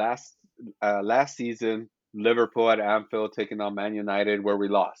watch the last season Liverpool at Anfield taking on Man United where we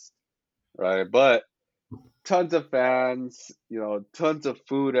lost, right? But tons of fans, tons of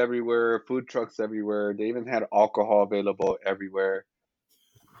food everywhere, food trucks everywhere. They even had alcohol available everywhere.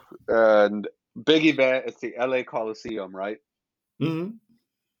 And big event, it's the LA Coliseum, right? Hmm.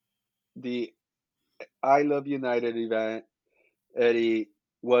 The I Love United event, Eddie,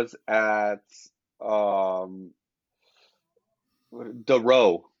 was at um the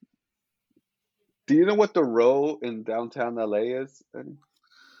Row. Do you know what the Row in downtown LA is, Eddie?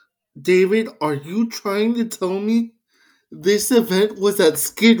 David, are you trying to tell me this event was at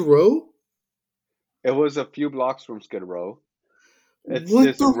Skid Row? It was a few blocks from Skid Row. It's What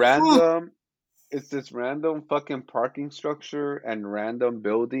this the fuck? random it's this random fucking parking structure and random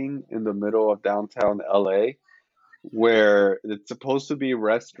building in the middle of downtown LA where it's supposed to be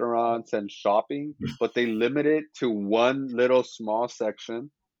restaurants and shopping, but they limit it to one little small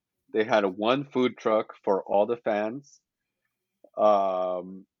section. They had one food truck for all the fans.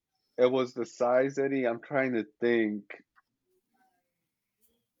 Um, It was the size, Eddie. I'm trying to think.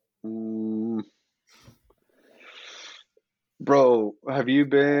 Mm, bro, have you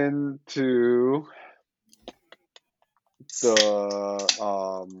been to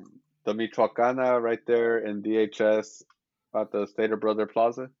the Michoacana right there in DHS at the Stater Brother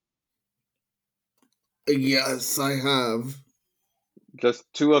Plaza? Yes, I have. Just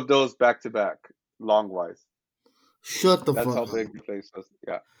two of those back to back, long wise. Shut the That's fuck how up. big the place was.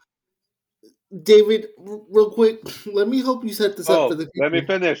 Yeah. David, real quick, let me help you set this up for Oh, the let me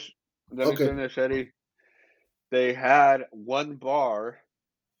people. finish. Let me Okay. finish, Eddie. They had one bar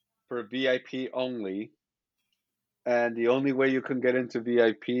for VIP only, and the only way you can get into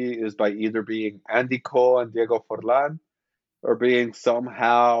VIP is by either being Andy Cole and Diego Forlan or being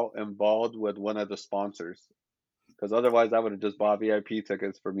somehow involved with one of the sponsors. Because otherwise, I would have just bought VIP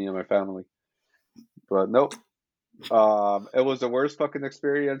tickets for me and my family. But nope. It was the worst fucking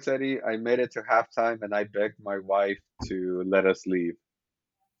experience, Eddie. I made it to halftime and I begged my wife to let us leave.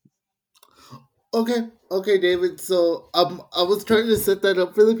 Okay, okay, David. So I was trying to set that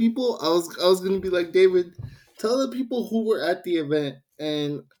up for the people. I was gonna be like, David, tell the people who were at the event,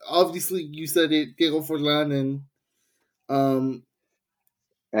 and obviously you said it, Diego Forlan and um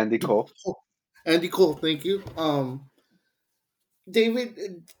Andy Cole. Andy Cole. Thank you. David,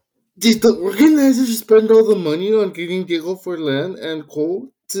 did the organizers spend all the money on getting Diego Forlan and Cole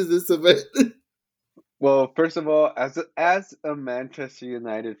to this event? Well, first of all, as a Manchester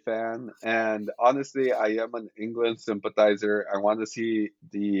United fan, and honestly, I am an England sympathizer. I want to see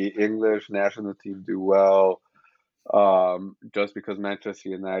the English national team do well. Just because Manchester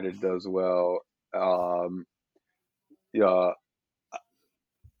United does well. Yeah.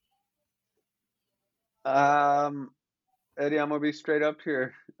 Um, Eddie, I'm gonna be straight up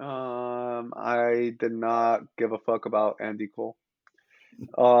here. I did not give a fuck about Andy Cole.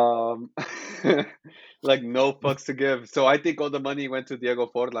 Um, like no fucks to give. So I think all the money went to Diego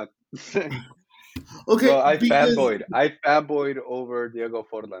Forlan. Okay, Bro, I fanboyed over Diego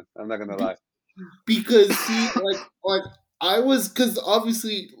Forlan. I'm not gonna lie. because see, like I was, because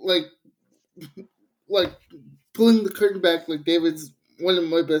obviously like pulling the curtain back, like David's one of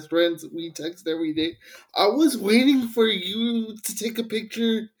my best friends. We text every day. I was waiting for you to take a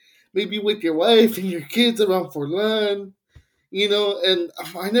picture, maybe with your wife and your kids around Forlan, and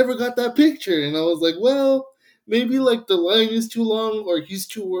I never got that picture. And I was like, well, maybe like the line is too long or he's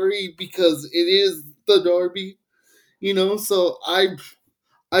too worried because it is the derby, So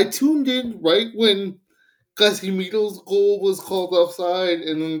I tuned in right when Casimiro's goal was called offside,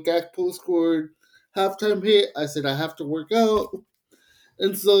 and then Gakpo scored halftime hit. I said I have to work out,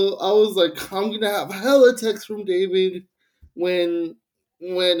 and so I was like, I'm gonna have hella text from David when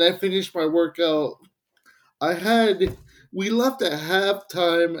when I finished my workout. I had we left at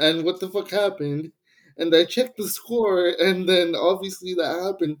halftime, and what the fuck happened? And I checked the score, and then obviously that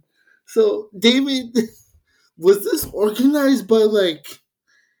happened. So David, was this organized by like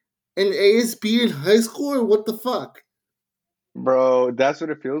an ASB in high school, or what the fuck? Bro, that's what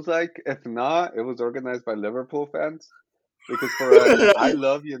it feels like. If not, it was organized by Liverpool fans. Because for an I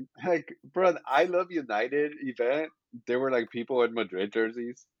love you like for an I love United event, there were like people in Madrid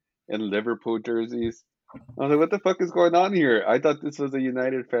jerseys and Liverpool jerseys. I was like, what the fuck is going on here? I thought this was a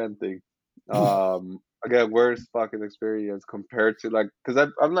United fan thing. Again, worst fucking experience compared to like,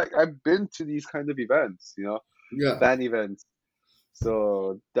 because I'm like, I've been to these kind of events, Yeah. fan events.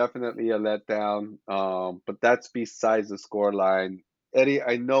 So definitely a letdown. But that's besides the score line. Eddie,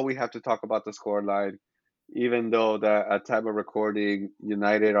 I know we have to talk about the score line, even though that at time of recording,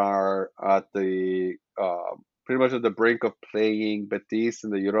 United are at the pretty much at the brink of playing Betis in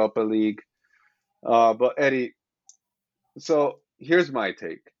the Europa League. But Eddie, so here's my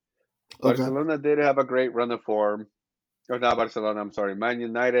take. Okay. Barcelona did have a great run of form. Or not Barcelona, I'm sorry. Man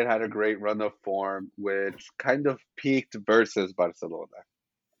United had a great run of form, which kind of peaked versus Barcelona,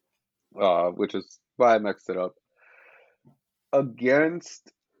 which is why I mixed it up.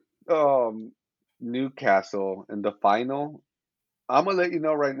 Against um, Newcastle in the final, I'm gonna let you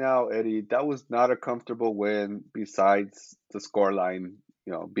know right now, Eddie, that was not a comfortable win besides the scoreline,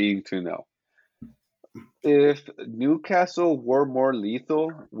 being 2-0. If Newcastle were more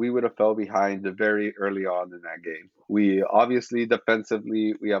lethal, we would have fell behind very early on in that game. We obviously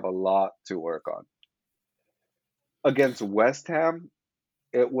defensively we have a lot to work on. Against West Ham,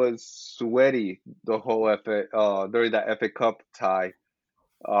 it was sweaty the whole FA during that FA Cup tie.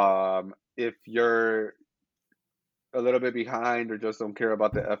 If you're a little bit behind or just don't care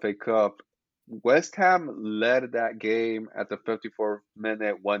about the FA Cup, West Ham led that game at the 54th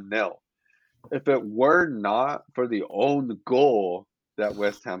minute 1-0. If it were not for the own goal that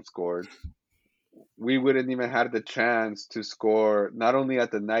West Ham scored, we wouldn't even had the chance to score not only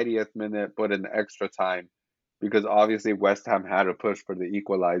at the 90th minute but in extra time because obviously West Ham had to push for the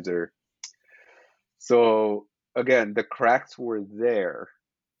equalizer. So again, the cracks were there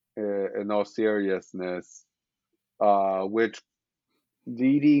in all seriousness, which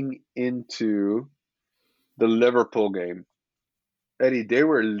leading into the Liverpool game, Eddie, they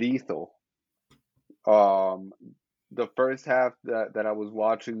were lethal. Um, the first half that I was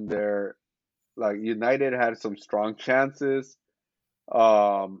watching there, like United had some strong chances.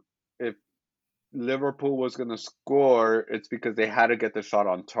 If Liverpool was going to score, it's because they had to get the shot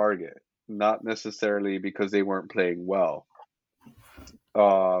on target, not necessarily because they weren't playing well.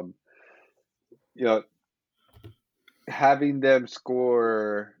 Um, you know, having them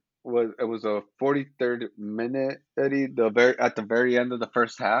score was a 43rd minute, Eddie, at the very end of the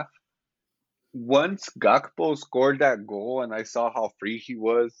first half. Once Gakpo scored that goal and I saw how free he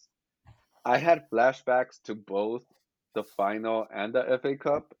was, I had flashbacks to both the final and the FA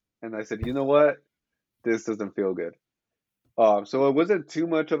Cup, and I said, you know what? This doesn't feel good. So it wasn't too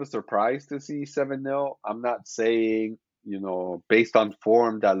much of a surprise to see 7-0. I'm not saying, based on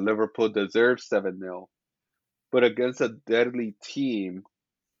form that Liverpool deserves 7-0, but against a deadly team,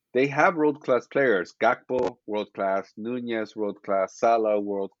 they have world-class players. Gakpo, world-class. Nunez, world-class. Salah,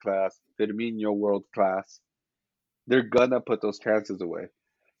 world-class. Firmino, world-class. They're gonna put those chances away.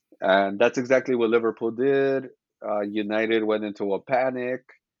 And that's exactly what Liverpool did. United went into a panic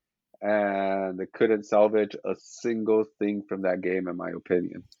and they couldn't salvage a single thing from that game, in my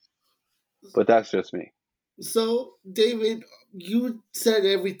opinion. But that's just me. So, David, you said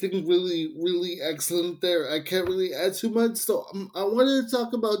everything really, really excellent there. I can't really add too much. So, I wanted to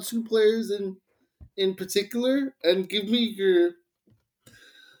talk about two players in particular and give me your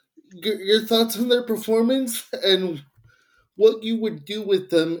thoughts on their performance and what you would do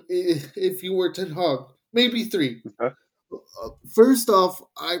with them if you were Ten Hag. Maybe three. Huh? First off,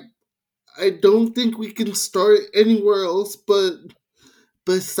 I don't think we can start anywhere else but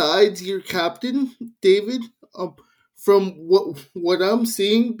besides your captain, David. From what I'm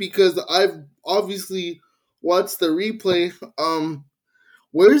seeing, because I've obviously watched the replay.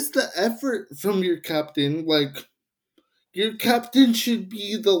 Where's the effort from your captain? Like, your captain should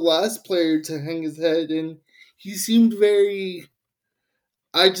be the last player to hang his head, and he seemed very.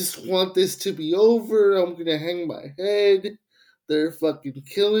 I just want this to be over. I'm gonna hang my head. They're fucking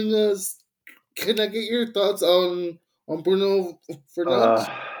killing us. Can I get your thoughts on Bruno Fernandes?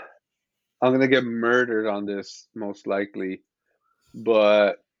 Uh, I'm gonna get murdered on this most likely,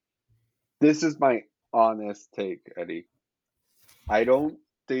 but this is my honest take, Eddie. I don't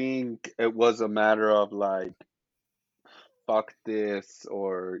think it was a matter of like fuck this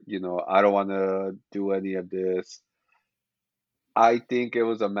or I don't want to do any of this. I think it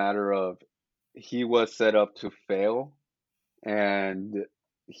was a matter of he was set up to fail and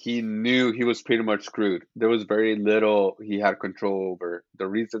he knew he was pretty much screwed. There was very little he had control over. The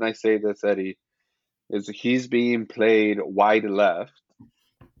reason I say this, Eddie, is he's being played wide left,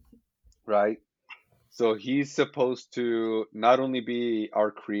 right? So he's supposed to not only be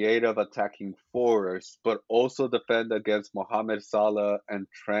our creative attacking force, but also defend against Mohamed Salah and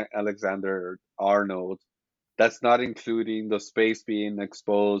Trent Alexander-Arnold. That's not including the space being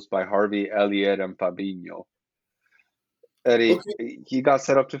exposed by Harvey Elliott and Fabinho. Eddie, Okay, he got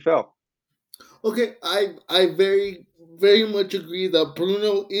set up to fail. okay. I very very much agree that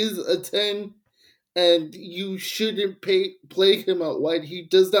Bruno is a 10, and you shouldn't play him out wide. He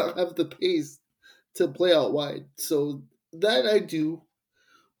does not have the pace to play out wide. So that I do.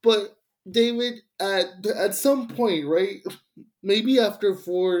 But David, at some point, right? Maybe after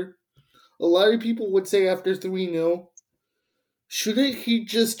four, a lot of people would say after 3-0, shouldn't he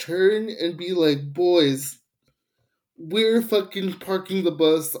just turn and be like, boys, we're fucking parking the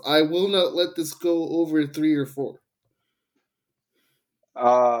bus. I will not let this go over 3 or 4.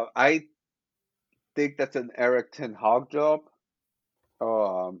 I think that's an Eric Ten Hag job.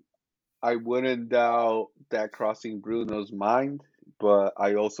 Um, I wouldn't doubt that crossing Bruno's mind, but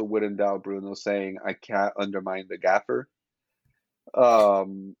I also wouldn't doubt Bruno saying I can't undermine the gaffer.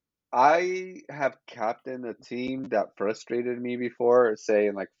 Um, I have captained a team that frustrated me before,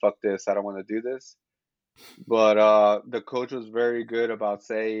 saying like "fuck this, I don't want to do this." But the coach was very good about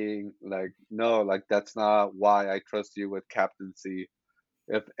saying like, "No, like that's not why I trust you with captaincy.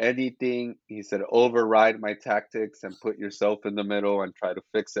 If anything," he said, "override my tactics and put yourself in the middle and try to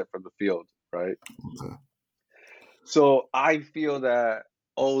fix it from the field." Right. Okay. So I feel that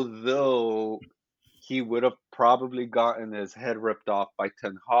although he would have probably gotten his head ripped off by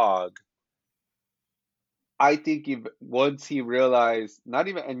Ten Hag, I think once he realized, not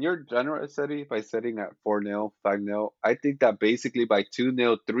even, and you're generous, Eddie, by setting at 4-0, 5-0. I think that basically by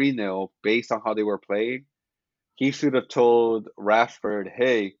 2-0, 3-0, based on how they were playing, he should have told Rashford,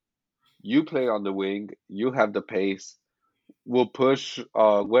 hey, you play on the wing, you have the pace. We'll push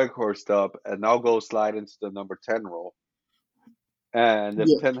Weghorst up, and I'll go slide into the number 10 role. And if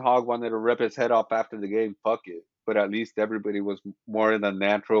Yeah. Ten Hag wanted to rip his head off after the game, fuck it. But at least everybody was more in a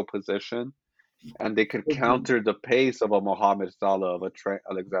natural position, and they could Okay. counter the pace of a Mohamed Salah, of a Trent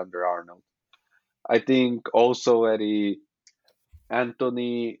Alexander-Arnold. I think also Eddie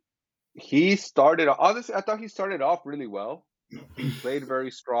Anthony, he started. Honestly, I thought he started off really well. He played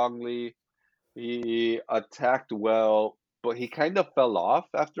very strongly. He attacked well, but he kind of fell off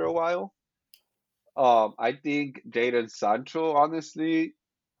after a while. I think Jadon Sancho, honestly,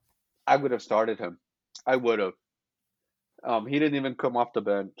 I would have started him. I would have. He didn't even come off the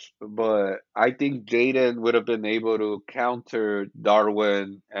bench, but I think Jaden would have been able to counter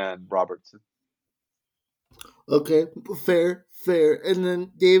Darwin and Robertson. Okay, fair, fair. And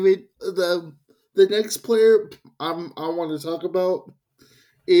then David, the next player I want to talk about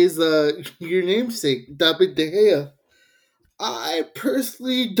is your namesake, David De Gea. I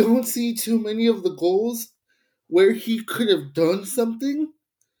personally don't see too many of the goals where he could have done something,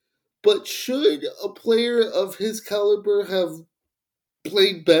 but should a player of his caliber have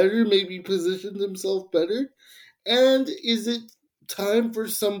played better, maybe positioned himself better? And is it time for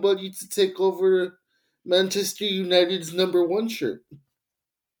somebody to take over Manchester United's number one shirt?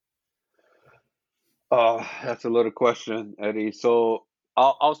 Oh, that's a little question, Eddie. So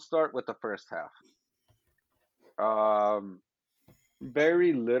I'll start with the first half. Um,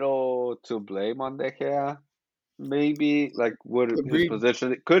 Very little to blame on De Gea. Maybe like would his Agreed.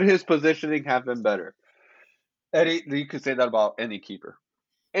 position could his positioning have been better? Eddie, you could say that about any keeper.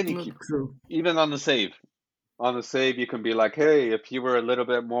 Any keeper. True. Even on the save. On the save, you can be like, hey, if you were a little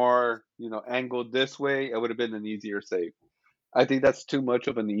bit more, angled this way, it would have been an easier save. I think that's too much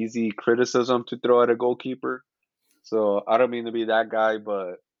of an easy criticism to throw at a goalkeeper. So I don't mean to be that guy,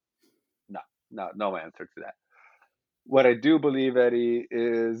 but no, no answer to that. What I do believe, Eddie,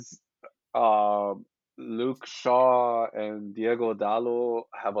 is um, Luke Shaw and Diego Dallo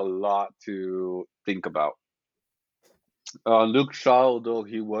have a lot to think about. Luke Shaw, although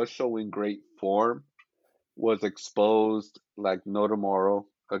he was showing great form, was exposed like no tomorrow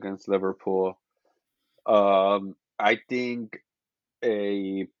against Liverpool. I think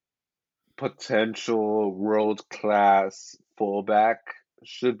a potential world class fullback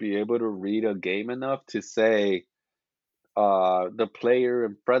should be able to read a game enough to say, the player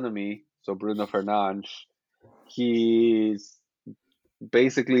in front of me, so Bruno Fernandes, he's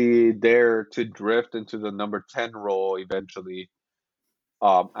basically there to drift into the number 10 role eventually.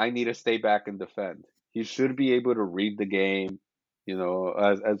 I need to stay back and defend. He should be able to read the game,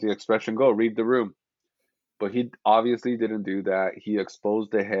 as the expression go, read the room. But he obviously didn't do that. He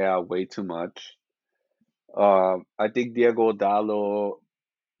exposed De Gea way too much. I think Diego Dallo,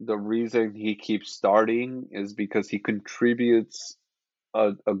 the reason he keeps starting is because he contributes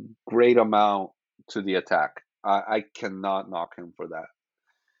a great amount to the attack. I cannot knock him for that.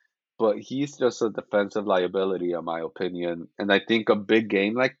 But he's just a defensive liability, in my opinion. And I think a big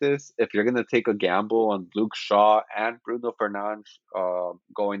game like this, if you're going to take a gamble on Luke Shaw and Bruno Fernandes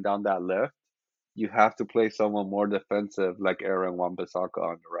going down that left, you have to play someone more defensive like Aaron Wan-Bissaka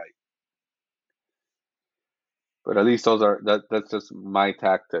on the right. But at least that's just my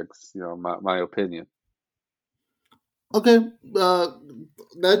tactics, my opinion. Okay, uh,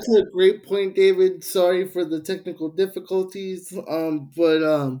 that's a great point, David. Sorry for the technical difficulties.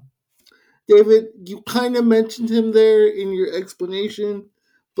 But David, you kind of mentioned him there in your explanation.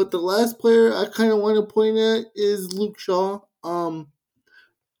 But the last player I kind of want to point at is Luke Shaw.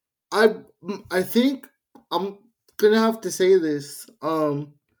 I I think I'm gonna have to say this.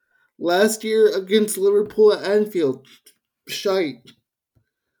 Last year against Liverpool at Anfield, shite.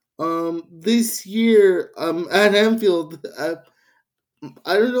 This year, at Anfield, I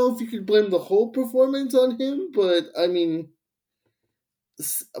don't know if you could blame the whole performance on him, but I mean,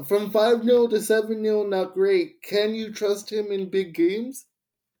 from 5-0 to 7-0, not great. Can you trust him in big games?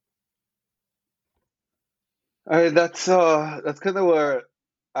 That's kind of where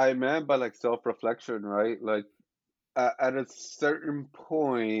I meant by like self-reflection, right? Like at a certain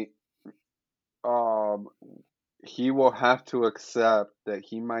point, um, he will have to accept that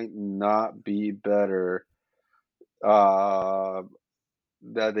he might not be better uh,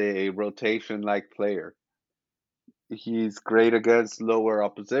 than a rotation like player. He's great against lower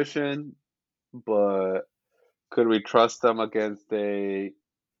opposition, but could we trust him against a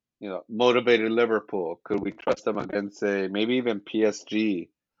motivated Liverpool? Could we trust them against, say, maybe even PSG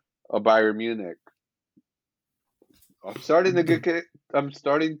or Bayern Munich? I'm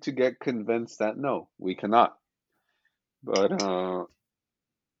starting to get convinced that no, we cannot. But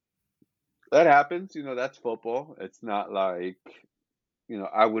that happens. That's football. It's not like,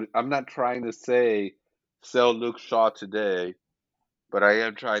 I'm not trying to say sell Luke Shaw today, but I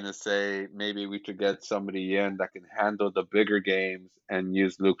am trying to say maybe we should get somebody in that can handle the bigger games and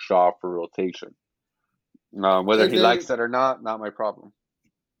use Luke Shaw for rotation. Whether And he then likes it or not my problem.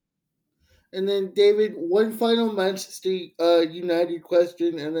 David, one final Manchester United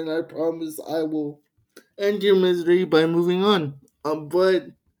question, and then I promise I will end your misery by moving on. But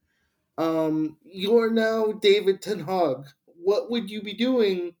you're now David Ten Hag. What would you be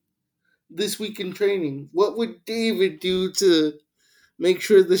doing this week in training? What would David do to make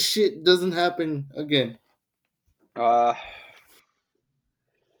sure the shit doesn't happen again? Uh,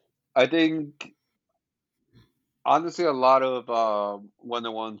 I think honestly a lot of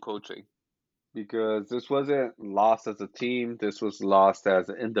one-on-one coaching because this wasn't lost as a team. This was lost as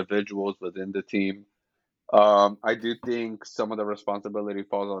individuals within the team. I do think some of the responsibility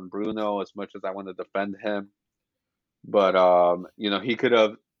falls on Bruno as much as I want to defend him. But he could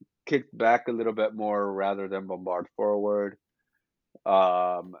have kicked back a little bit more rather than bombard forward.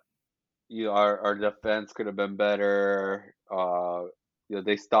 Um, our defense could have been better.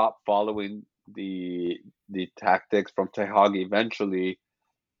 They stopped following the tactics from Tehag eventually,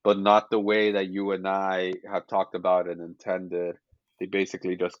 but not the way that you and I have talked about and intended. They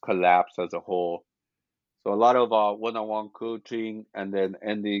basically just collapsed as a whole. So a lot of one-on-one coaching and then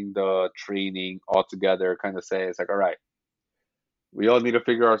ending the training altogether, kind of say it's like, all right, we all need to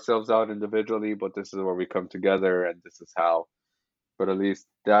figure ourselves out individually, but this is where we come together and this is how. But at least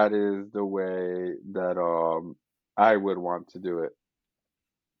that is the way that I would want to do it.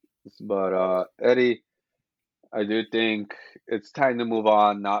 But Eddie, I do think it's time to move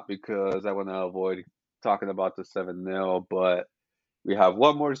on, not because I want to avoid talking about the 7-0, but we have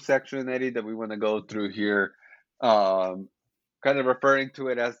one more section, Eddie, that we want to go through here. Um, Kind of referring to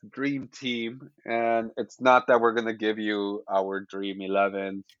it as Dream Team. And it's not that we're going to give you our Dream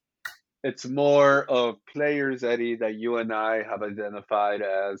 11. It's more of players, Eddie, that you and I have identified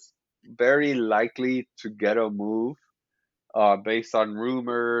as very likely to get a move based on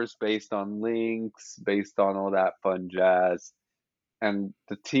rumors, based on links, based on all that fun jazz. And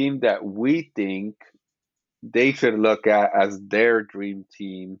the team that we think they should look at as their dream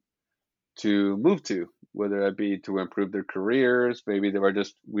team to move to, whether it be to improve their careers, maybe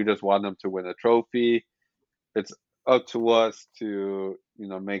we just want them to win a trophy. It's up to us to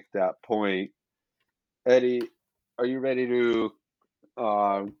make that point. Eddie, are you ready to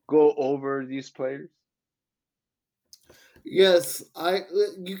go over these players? Yes, I.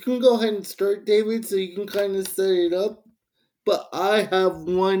 You can go ahead and start, David, so you can kind of set it up. But I have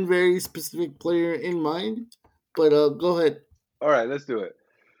one very specific player in mind. But go ahead. All right, let's do it.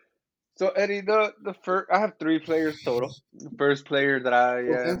 So Eddie, the first I have three players total. The first player that I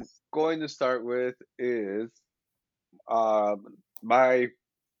Okay. am going to start with is my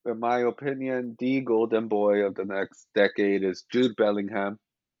in my opinion, the golden boy of the next decade is Jude Bellingham.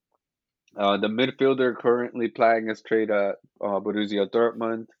 The midfielder currently playing his trade at Borussia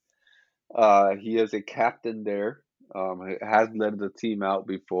Dortmund. He is a captain there. He has led the team out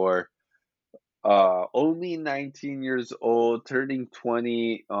before. Only 19 years old, turning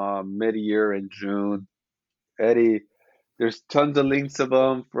 20 mid-year in June. Eddie, there's tons of links of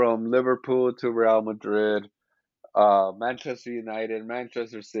him from Liverpool to Real Madrid, Manchester United,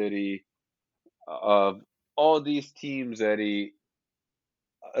 Manchester City. Of all these teams, Eddie,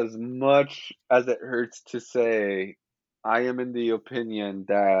 as much as it hurts to say, I am in the opinion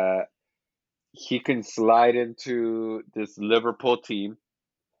that he can slide into this Liverpool team,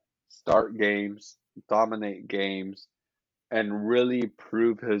 start games, dominate games, and really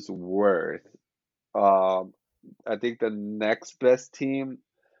prove his worth. Um, I think the next best team,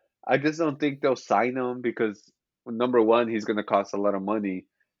 I just don't think they'll sign him because number one, he's going to cost a lot of money.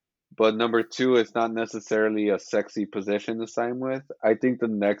 But number two, it's not necessarily a sexy position to sign with. I think the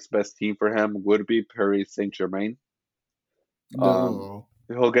next best team for him would be Paris Saint-Germain. Um, No.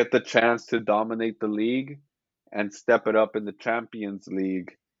 he'll get the chance to dominate the league and step it up in the Champions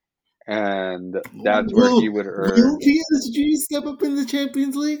League, and that's where he would Will earn. PSG step up in the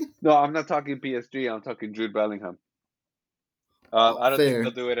Champions League? No, I'm not talking PSG. I'm talking Jude Bellingham. Oh, I don't think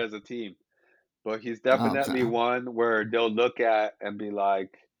they'll fair. do it as a team, but he's Okay. definitely one where they'll look at and be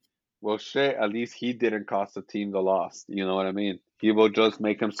like, well, shit, at least he didn't cost the team the loss. You know what I mean? He will just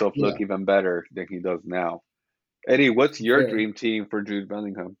make himself Yeah, look even better than he does now. Eddie, what's your fair. dream team for Jude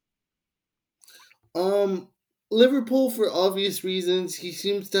Bellingham? Um, Liverpool, for obvious reasons, he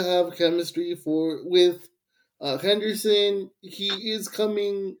seems to have chemistry with Henderson. He is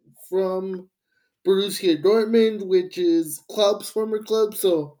coming from Borussia Dortmund, which is Klopp's former club,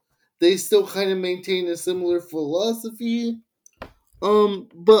 so they still kind of maintain a similar philosophy.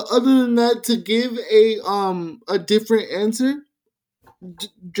 But other than that, to give a different answer,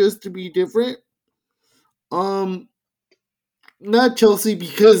 just to be different, um, not Chelsea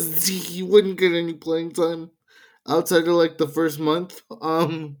because he wouldn't get any playing time outside of like the first month.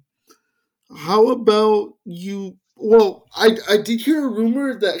 How about you? Well, I did hear a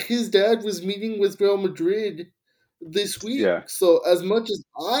rumor that his dad was meeting with Real Madrid this week. Yeah. So as much as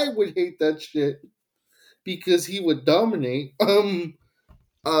I would hate that shit because he would dominate, I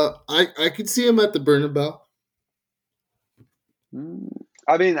could see him at the Bernabeu. Mm,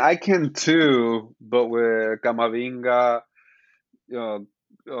 I mean, I can too, but with Camavinga, uh,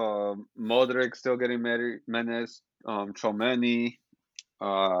 Modric still getting minutes, Chomeni,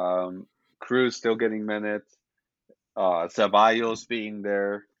 Cruz still getting minutes, Ceballos being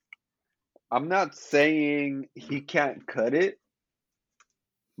there. I'm not saying he can't cut it,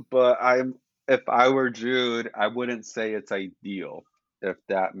 but if I were Jude, I wouldn't say it's ideal, if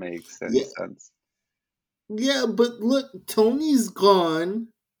that makes any Yeah, sense. yeah, but look, Tony's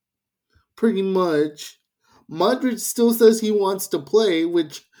gone pretty much. Modric still says he wants to play,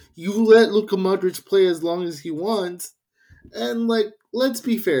 which you let Luka Modric play as long as he wants. And like, let's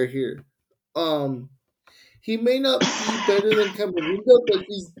be fair here. Um, he may not be better than Camavinga, but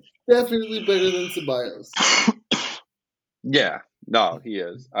he's definitely better than Ceballos. Yeah, no, he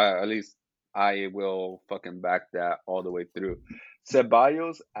is. At least I will fucking back that all the way through.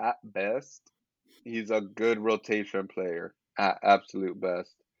 Ceballos, at best, he's a good rotation player at absolute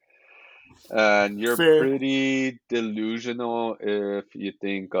best. And you're Fair. pretty delusional if you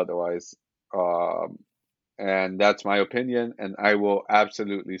think otherwise. Um, and that's my opinion, and I will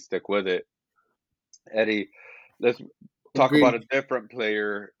absolutely stick with it. Eddie, let's talk about a Agreed. different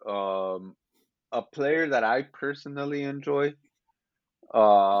player. A player that I personally enjoy.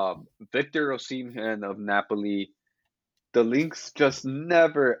 Victor Osimhen of Napoli. The links just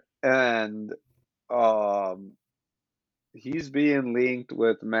never end. Um, he's being linked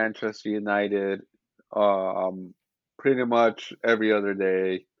with Manchester United um, pretty much every other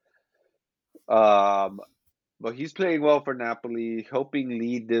day. Um, but he's playing well for Napoli, helping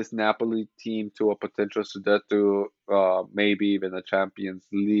lead this Napoli team to a potential Scudetto, maybe even a Champions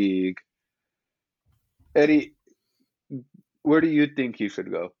League. Eddie, where do you think he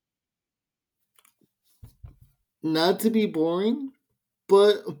should go? Not to be boring,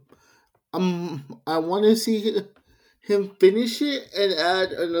 but I want to see him finish it and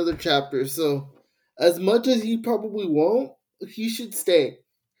add another chapter. So, as much as he probably won't, he should stay.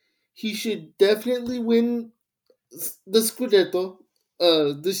 He should definitely win the Scudetto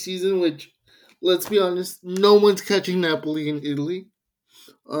this season, which, let's be honest, no one's catching Napoli in Italy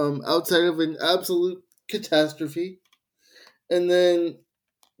outside of an absolute catastrophe. And then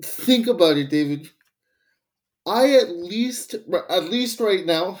think about it, David. I at least right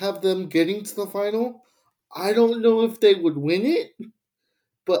now have them getting to the final. I don't know if they would win it,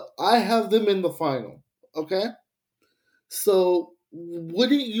 but I have them in the final. Okay? So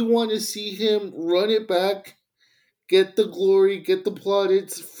wouldn't you want to see him run it back, get the glory, get the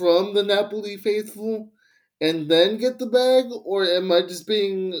plaudits from the Napoli faithful, and then get the bag? Or am I just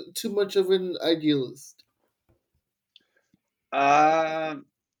being too much of an idealist? Um,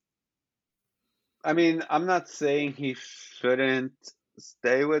 I mean, I'm not saying he shouldn't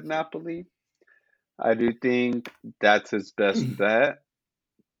stay with Napoli. I do think that's his best bet.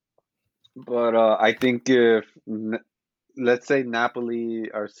 But I think if, let's say,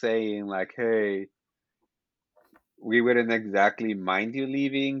 Napoli are saying, like, hey, we wouldn't exactly mind you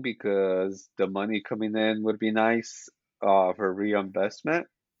leaving because the money coming in would be nice for reinvestment.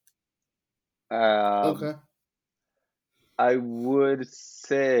 Um, Okay. I would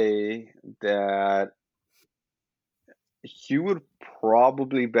say that he would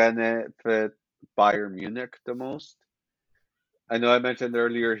probably benefit Bayern Munich the most. I know I mentioned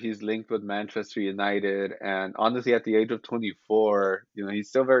earlier he's linked with Manchester United, and honestly, at the age of 24, he's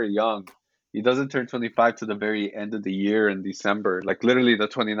still very young. He doesn't turn 25 to the very end of the year in December, like literally the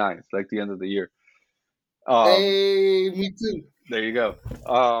 29th, like the end of the year. Um, Hey, me too. there you go.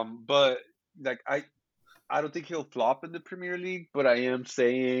 But like I don't think he'll flop in the Premier League, but I am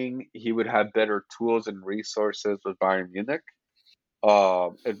saying he would have better tools and resources with Bayern Munich.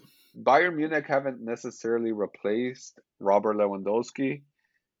 If Bayern Munich haven't necessarily replaced Robert Lewandowski,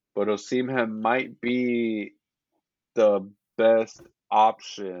 but Osimhen might be the best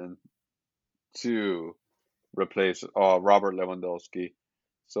option to replace Robert Lewandowski.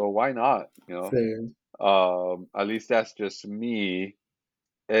 So why not? Fair. At least that's just me.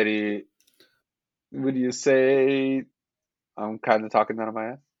 Eddie, would you say I'm kind of talking out of my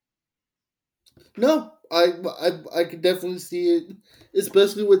ass? No, I could definitely see it,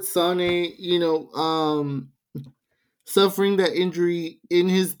 especially with Sane. Suffering that injury in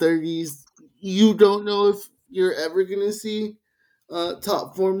his 30s. You don't know if you're ever gonna see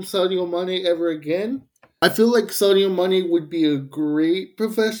top form Sadio Mane ever again. I feel like Sadio Mane would be a great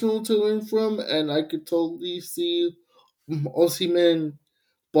professional to learn from, and I could totally see Osimhen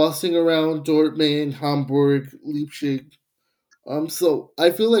bossing around Dortmund, Hamburg, Leipzig. So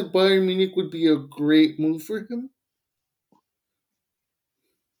I feel like Bayern Munich would be a great move for him.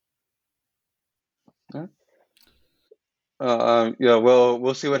 Yeah. Yeah, well,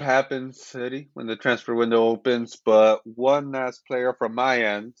 we'll see what happens, Eddie, when the transfer window opens. But one last player from my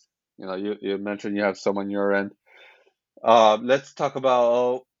end. You mentioned you have some on your end. Let's talk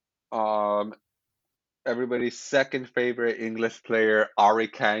about um everybody's second favorite English player, Harry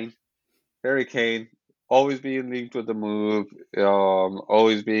Kane. Harry Kane, always being linked with the move,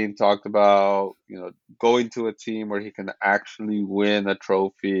 always being talked about, going to a team where he can actually win a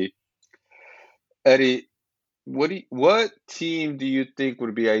trophy. Eddie, what team do you think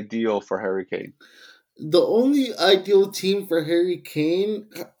would be ideal for Harry Kane? The only ideal team for Harry Kane,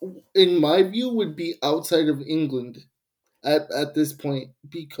 in my view, would be outside of England at this point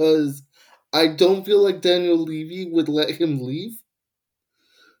because I don't feel like Daniel Levy would let him leave.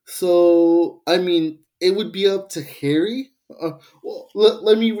 So I mean, it would be up to Harry.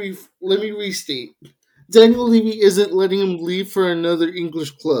 Let me restate. Daniel Levy isn't letting him leave for another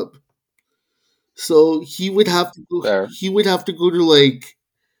English club, so There. he would have to go to like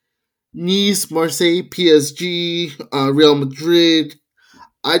Nice, Marseille, PSG, Real Madrid.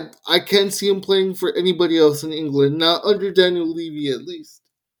 I can't see him playing for anybody else in England, not under Daniel Levy at least.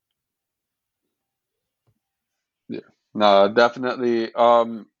 Yeah. No, definitely.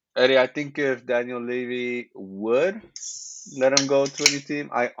 Eddie, I think if Daniel Levy would let him go to any team,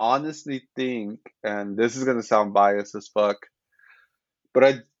 I honestly think, and this is gonna sound biased as fuck, but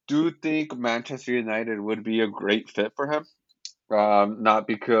I do think Manchester United would be a great fit for him. Not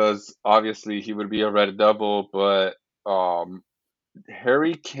because obviously he would be a red devil, but um,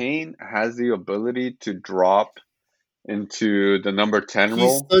 Harry Kane has the ability to drop into the number 10 He's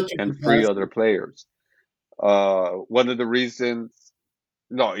role such a and good free passer. other players. One of the reasons,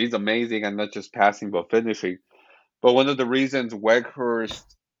 no, he's amazing and not just passing but finishing. But one of the reasons Weghorst,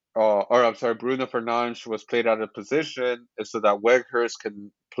 or I'm sorry, Bruno Fernandes was played out of position is so that Weghorst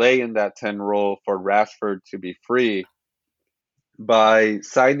can play in that 10 role for Rashford to be free. By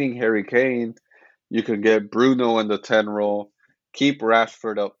signing Harry Kane, you can get Bruno in the 10 role, keep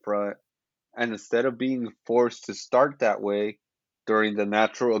Rashford up front, and instead of being forced to start that way during the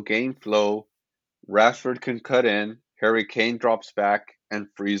natural game flow, Rashford can cut in, Harry Kane drops back, and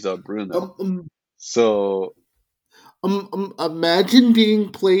frees up Bruno. Um, um, So, Imagine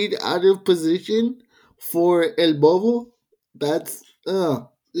being played out of position for El Bobo. That's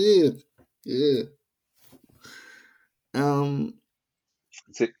yeah, yeah. Um,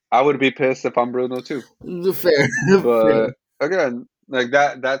 see, I would be pissed if I'm Bruno too. fair, fair, But again, like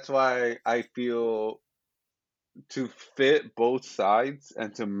that's why I feel to fit both sides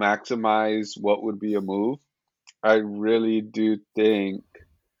and to maximize what would be a move, I really do think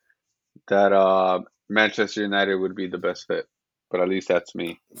that Manchester United would be the best fit. But at least that's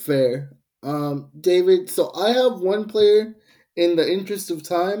me. fair. David. So I have one player in the interest of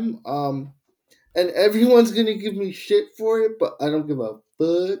time. And everyone's gonna give me shit for it, but I don't give a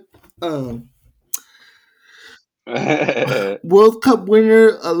fuck. Um, World Cup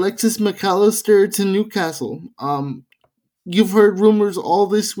winner Alexis McAllister to Newcastle. You've heard rumors all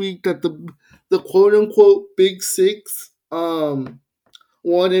this week that the quote unquote Big Six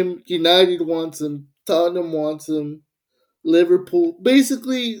want him. United wants him. Tottenham wants him. Liverpool,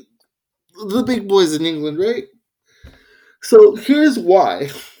 basically the big boys in England, right? So here's why.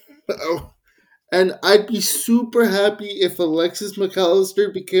 And I'd be super happy if Alexis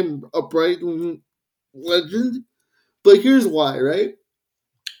McAllister became a Brighton legend. But here's why, right?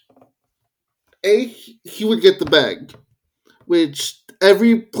 A, he would get the bag, which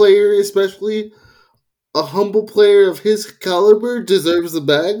every player, especially a humble player of his caliber, deserves the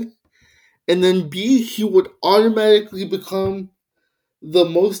bag. And then B, he would automatically become the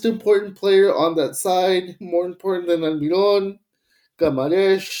most important player on that side, more important than Almiron,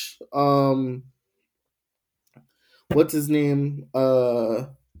 Gamaresh, what's his name?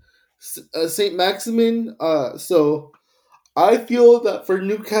 Saint Maximin. So I feel that for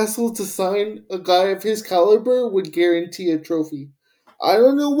Newcastle to sign a guy of his caliber would guarantee a trophy. I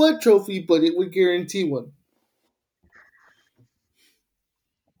don't know what trophy, but it would guarantee one.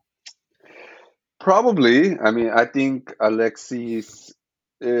 Probably. I mean, I think Alexis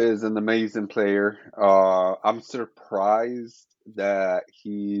is an amazing player. I'm surprised that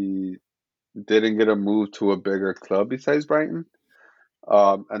he didn't get a move to a bigger club besides Brighton.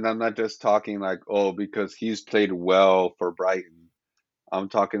 And I'm not just talking like, oh, because he's played well for Brighton. I'm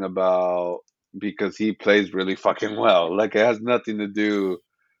talking about because he plays really fucking well. Like it has nothing to do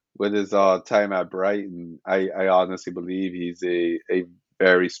with his time at Brighton. I honestly believe he's a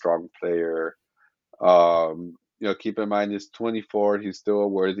very strong player. Keep in mind he's 24. He's still a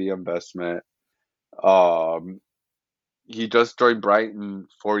worthy investment. Um, he just joined Brighton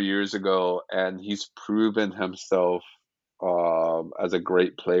 4 years ago, and he's proven himself as a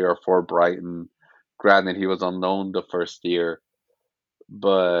great player for Brighton. Granted, he was on loan the first year,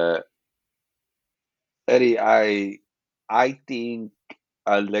 but Eddie, I think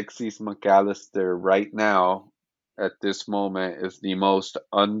Alexis McAllister right now at this moment is the most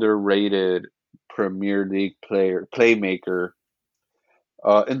underrated Premier League playmaker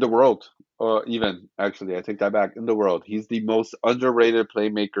in the world. Even actually, I take that back. In the world, he's the most underrated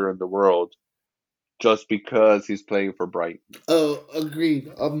playmaker in the world just because he's playing for Brighton. Oh, agreed.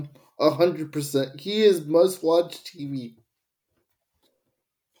 100%. He is must watch TV.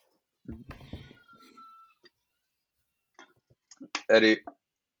 Eddie,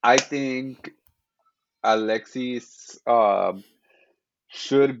 I think Alexis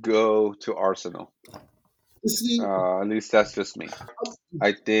should go to Arsenal. See, At least that's just me.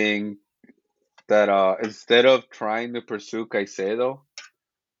 I think that instead of trying to pursue Caicedo,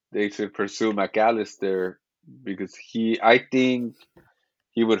 they should pursue McAllister because I think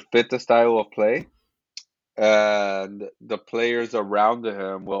he would fit the style of play, and the players around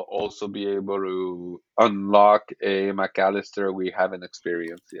him will also be able to unlock a McAllister we haven't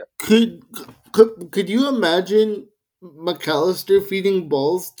experienced yet. could could you imagine McAllister feeding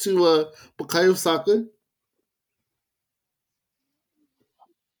balls to Bukayo Saka?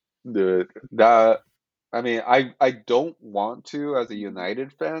 That I mean, I don't want to as a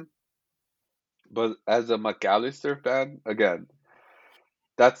United fan, but as a McAllister fan, again,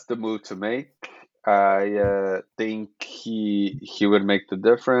 that's the move to make. I think he would make the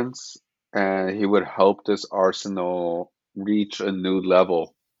difference, and he would help this Arsenal reach a new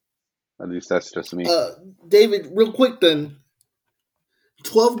level. At least that's just me. Uh, David, real quick then.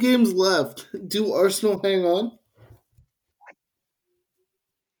 12 games left. Do Arsenal hang on?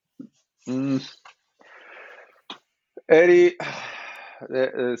 Mm, Eddie,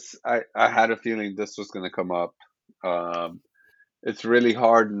 I had a feeling this was going to come up. Um, it's really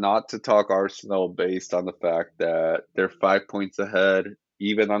hard not to talk Arsenal based on the fact that they're 5 points ahead,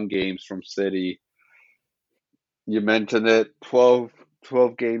 even on games from City. You mentioned it, 12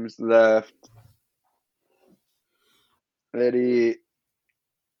 games left. Eddie,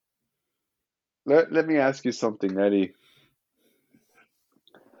 let me ask you something, Eddie.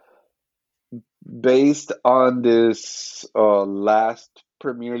 Based on this last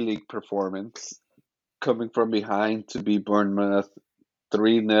Premier League performance, coming from behind to beat Bournemouth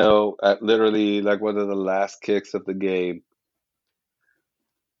 3-0 at literally like one of the last kicks of the game,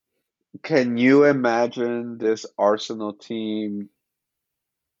 can you imagine this Arsenal team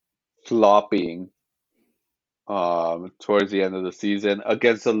flopping towards the end of the season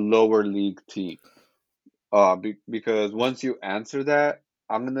against a lower league team? Because once you answer that,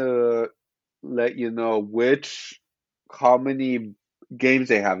 I'm gonna let you know how many games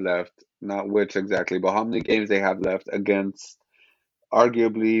they have left. Not which exactly, but how many games they have left against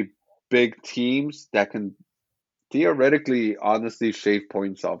arguably big teams that can theoretically, honestly, shave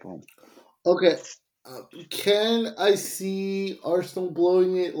points off them. Okay. Can I see Arsenal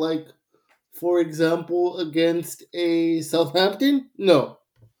blowing it, like, for example, against a Southampton? No.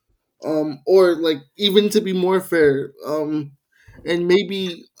 Or, like, even to be more fair, and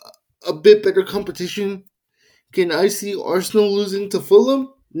maybe a bit better competition, can I see Arsenal losing to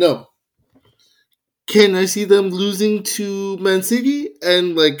Fulham? No. Can I see them losing to Man City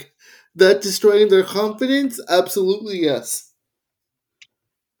and, like, that destroying their confidence? Absolutely yes.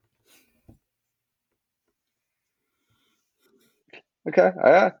 Okay,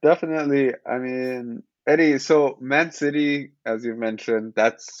 yeah, definitely. I mean, Eddie, so Man City, as you mentioned,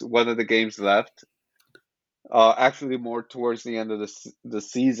 that's one of the games left. Actually, more towards the end of the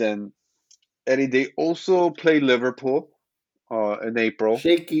season. Eddie, they also play Liverpool in April.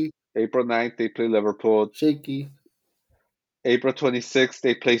 Shaky, April 9th, they play Liverpool. shaky. April 26th,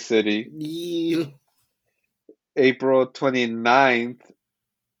 they play City. Yeah. April 29th,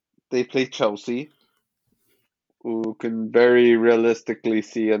 they play Chelsea, who can very realistically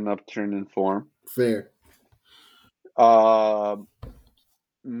see an upturn in form. Fair. Uh,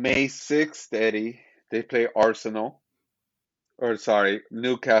 May 6th, Eddie, they play Arsenal. Or sorry,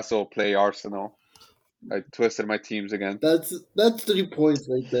 Newcastle play Arsenal. I twisted my teams again. That's 3 points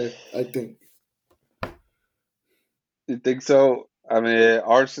right there, I think. You think so? I mean,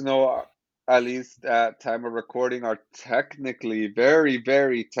 Arsenal, at least at time of recording, are technically, very,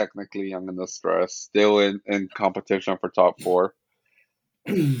 very technically, I'm gonna stress, still in competition for top four.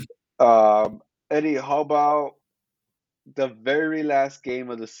 Eddie, how about the very last game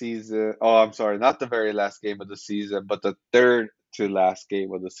of the season? Oh, I'm sorry, not the very last game of the season, but the third to last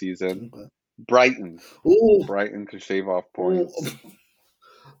game of the season. Okay. Brighton. Ooh, Brighton could shave off ooh. points.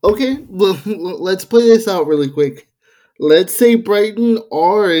 Okay, well, let's play this out really quick. Let's say Brighton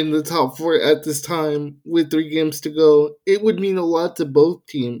are in the top four at this time with 3 games to go. It would mean a lot to both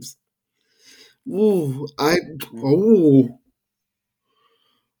teams. Ooh, Mhm. oh,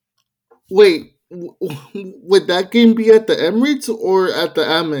 wait, would that game be at the Emirates or at the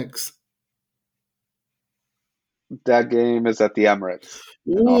Amex? That game is at the Emirates,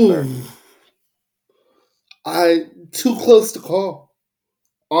 in all Ooh, fairness. too close to call,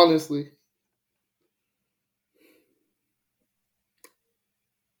 honestly.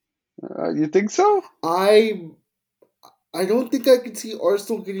 You think so? I I don't think I could see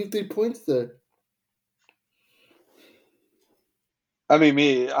Arsenal getting 3 points there. I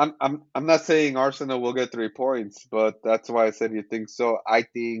mean, I'm not saying Arsenal will get 3 points, but that's why I said you think so. I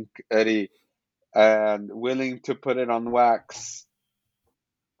think Eddie, and willing to put it on wax.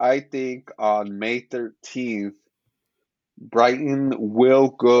 I think on May 13th, Brighton will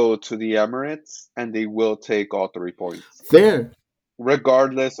go to the Emirates and they will take all 3 points, Fair.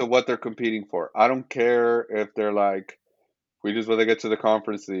 regardless of what they're competing for. I don't care if they're like, we just want to get to the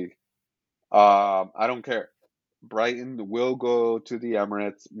Conference League. I don't care. Brighton will go to the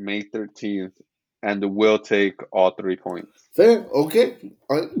Emirates May 13th and will take all 3 points. Fair. Okay.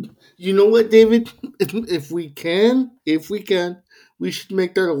 You know what, David? If we can, we should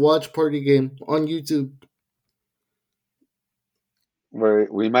make that a watch party game on YouTube.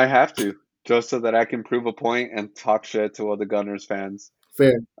 We might have to, just so that I can prove a point and talk shit to all the Gunners fans.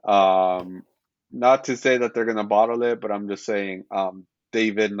 Fair. Um, Not to say that they're gonna bottle it, but I'm just saying,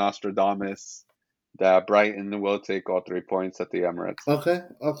 David Nostradamus, that Brighton will take all 3 points at the Emirates. Okay.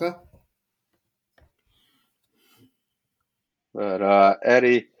 Okay. But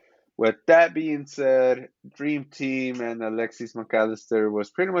Eddie, with that being said, Dream Team and Alexis McAllister was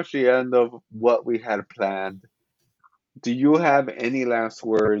pretty much the end of what we had planned. Do you have any last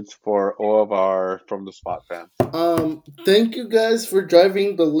words for all of our From the Spot fans? Thank you guys for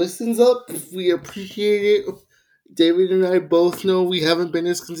driving the listens up. We appreciate it. David and I both know we haven't been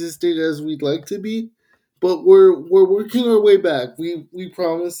as consistent as we'd like to be, but we're working our way back. We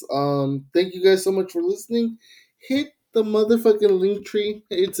promise. Thank you guys so much for listening. Hit the motherfucking link tree.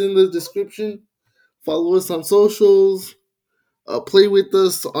 It's in the description. Follow us on socials. Play with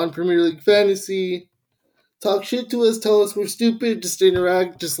us on Premier League Fantasy. Talk shit to us. Tell us we're stupid. Just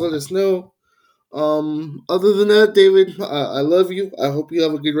interact. Just let us know. Other than that, David, I love you. I hope you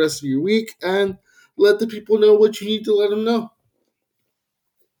have a good rest of your week, and let the people know what you need to let them know.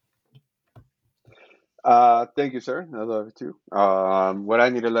 Thank you, sir. I love you too. What I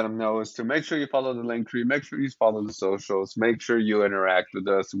need to let them know is to make sure you follow the link tree, make sure you follow the socials, make sure you interact with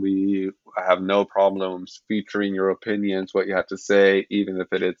us. We have no problems featuring your opinions, what you have to say, even if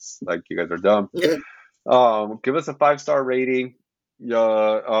it's like you guys are dumb. Yeah. Give us a 5-star rating.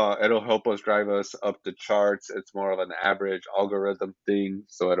 Yeah, it'll help us drive us up the charts. It's more of an average algorithm thing,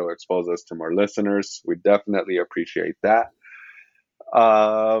 so it'll expose us to more listeners. We definitely appreciate that.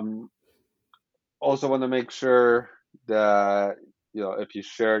 Um, Also want to make sure that if you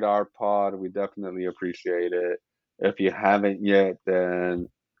shared our pod, we definitely appreciate it. If you haven't yet, then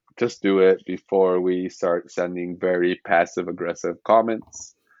just do it before we start sending very passive aggressive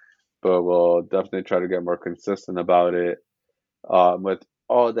comments. But we'll definitely try to get more consistent about it. With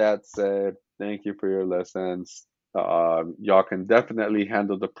all that said, thank you for your lessons. Y'all can definitely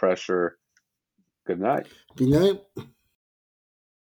handle the pressure. Good night. Good night.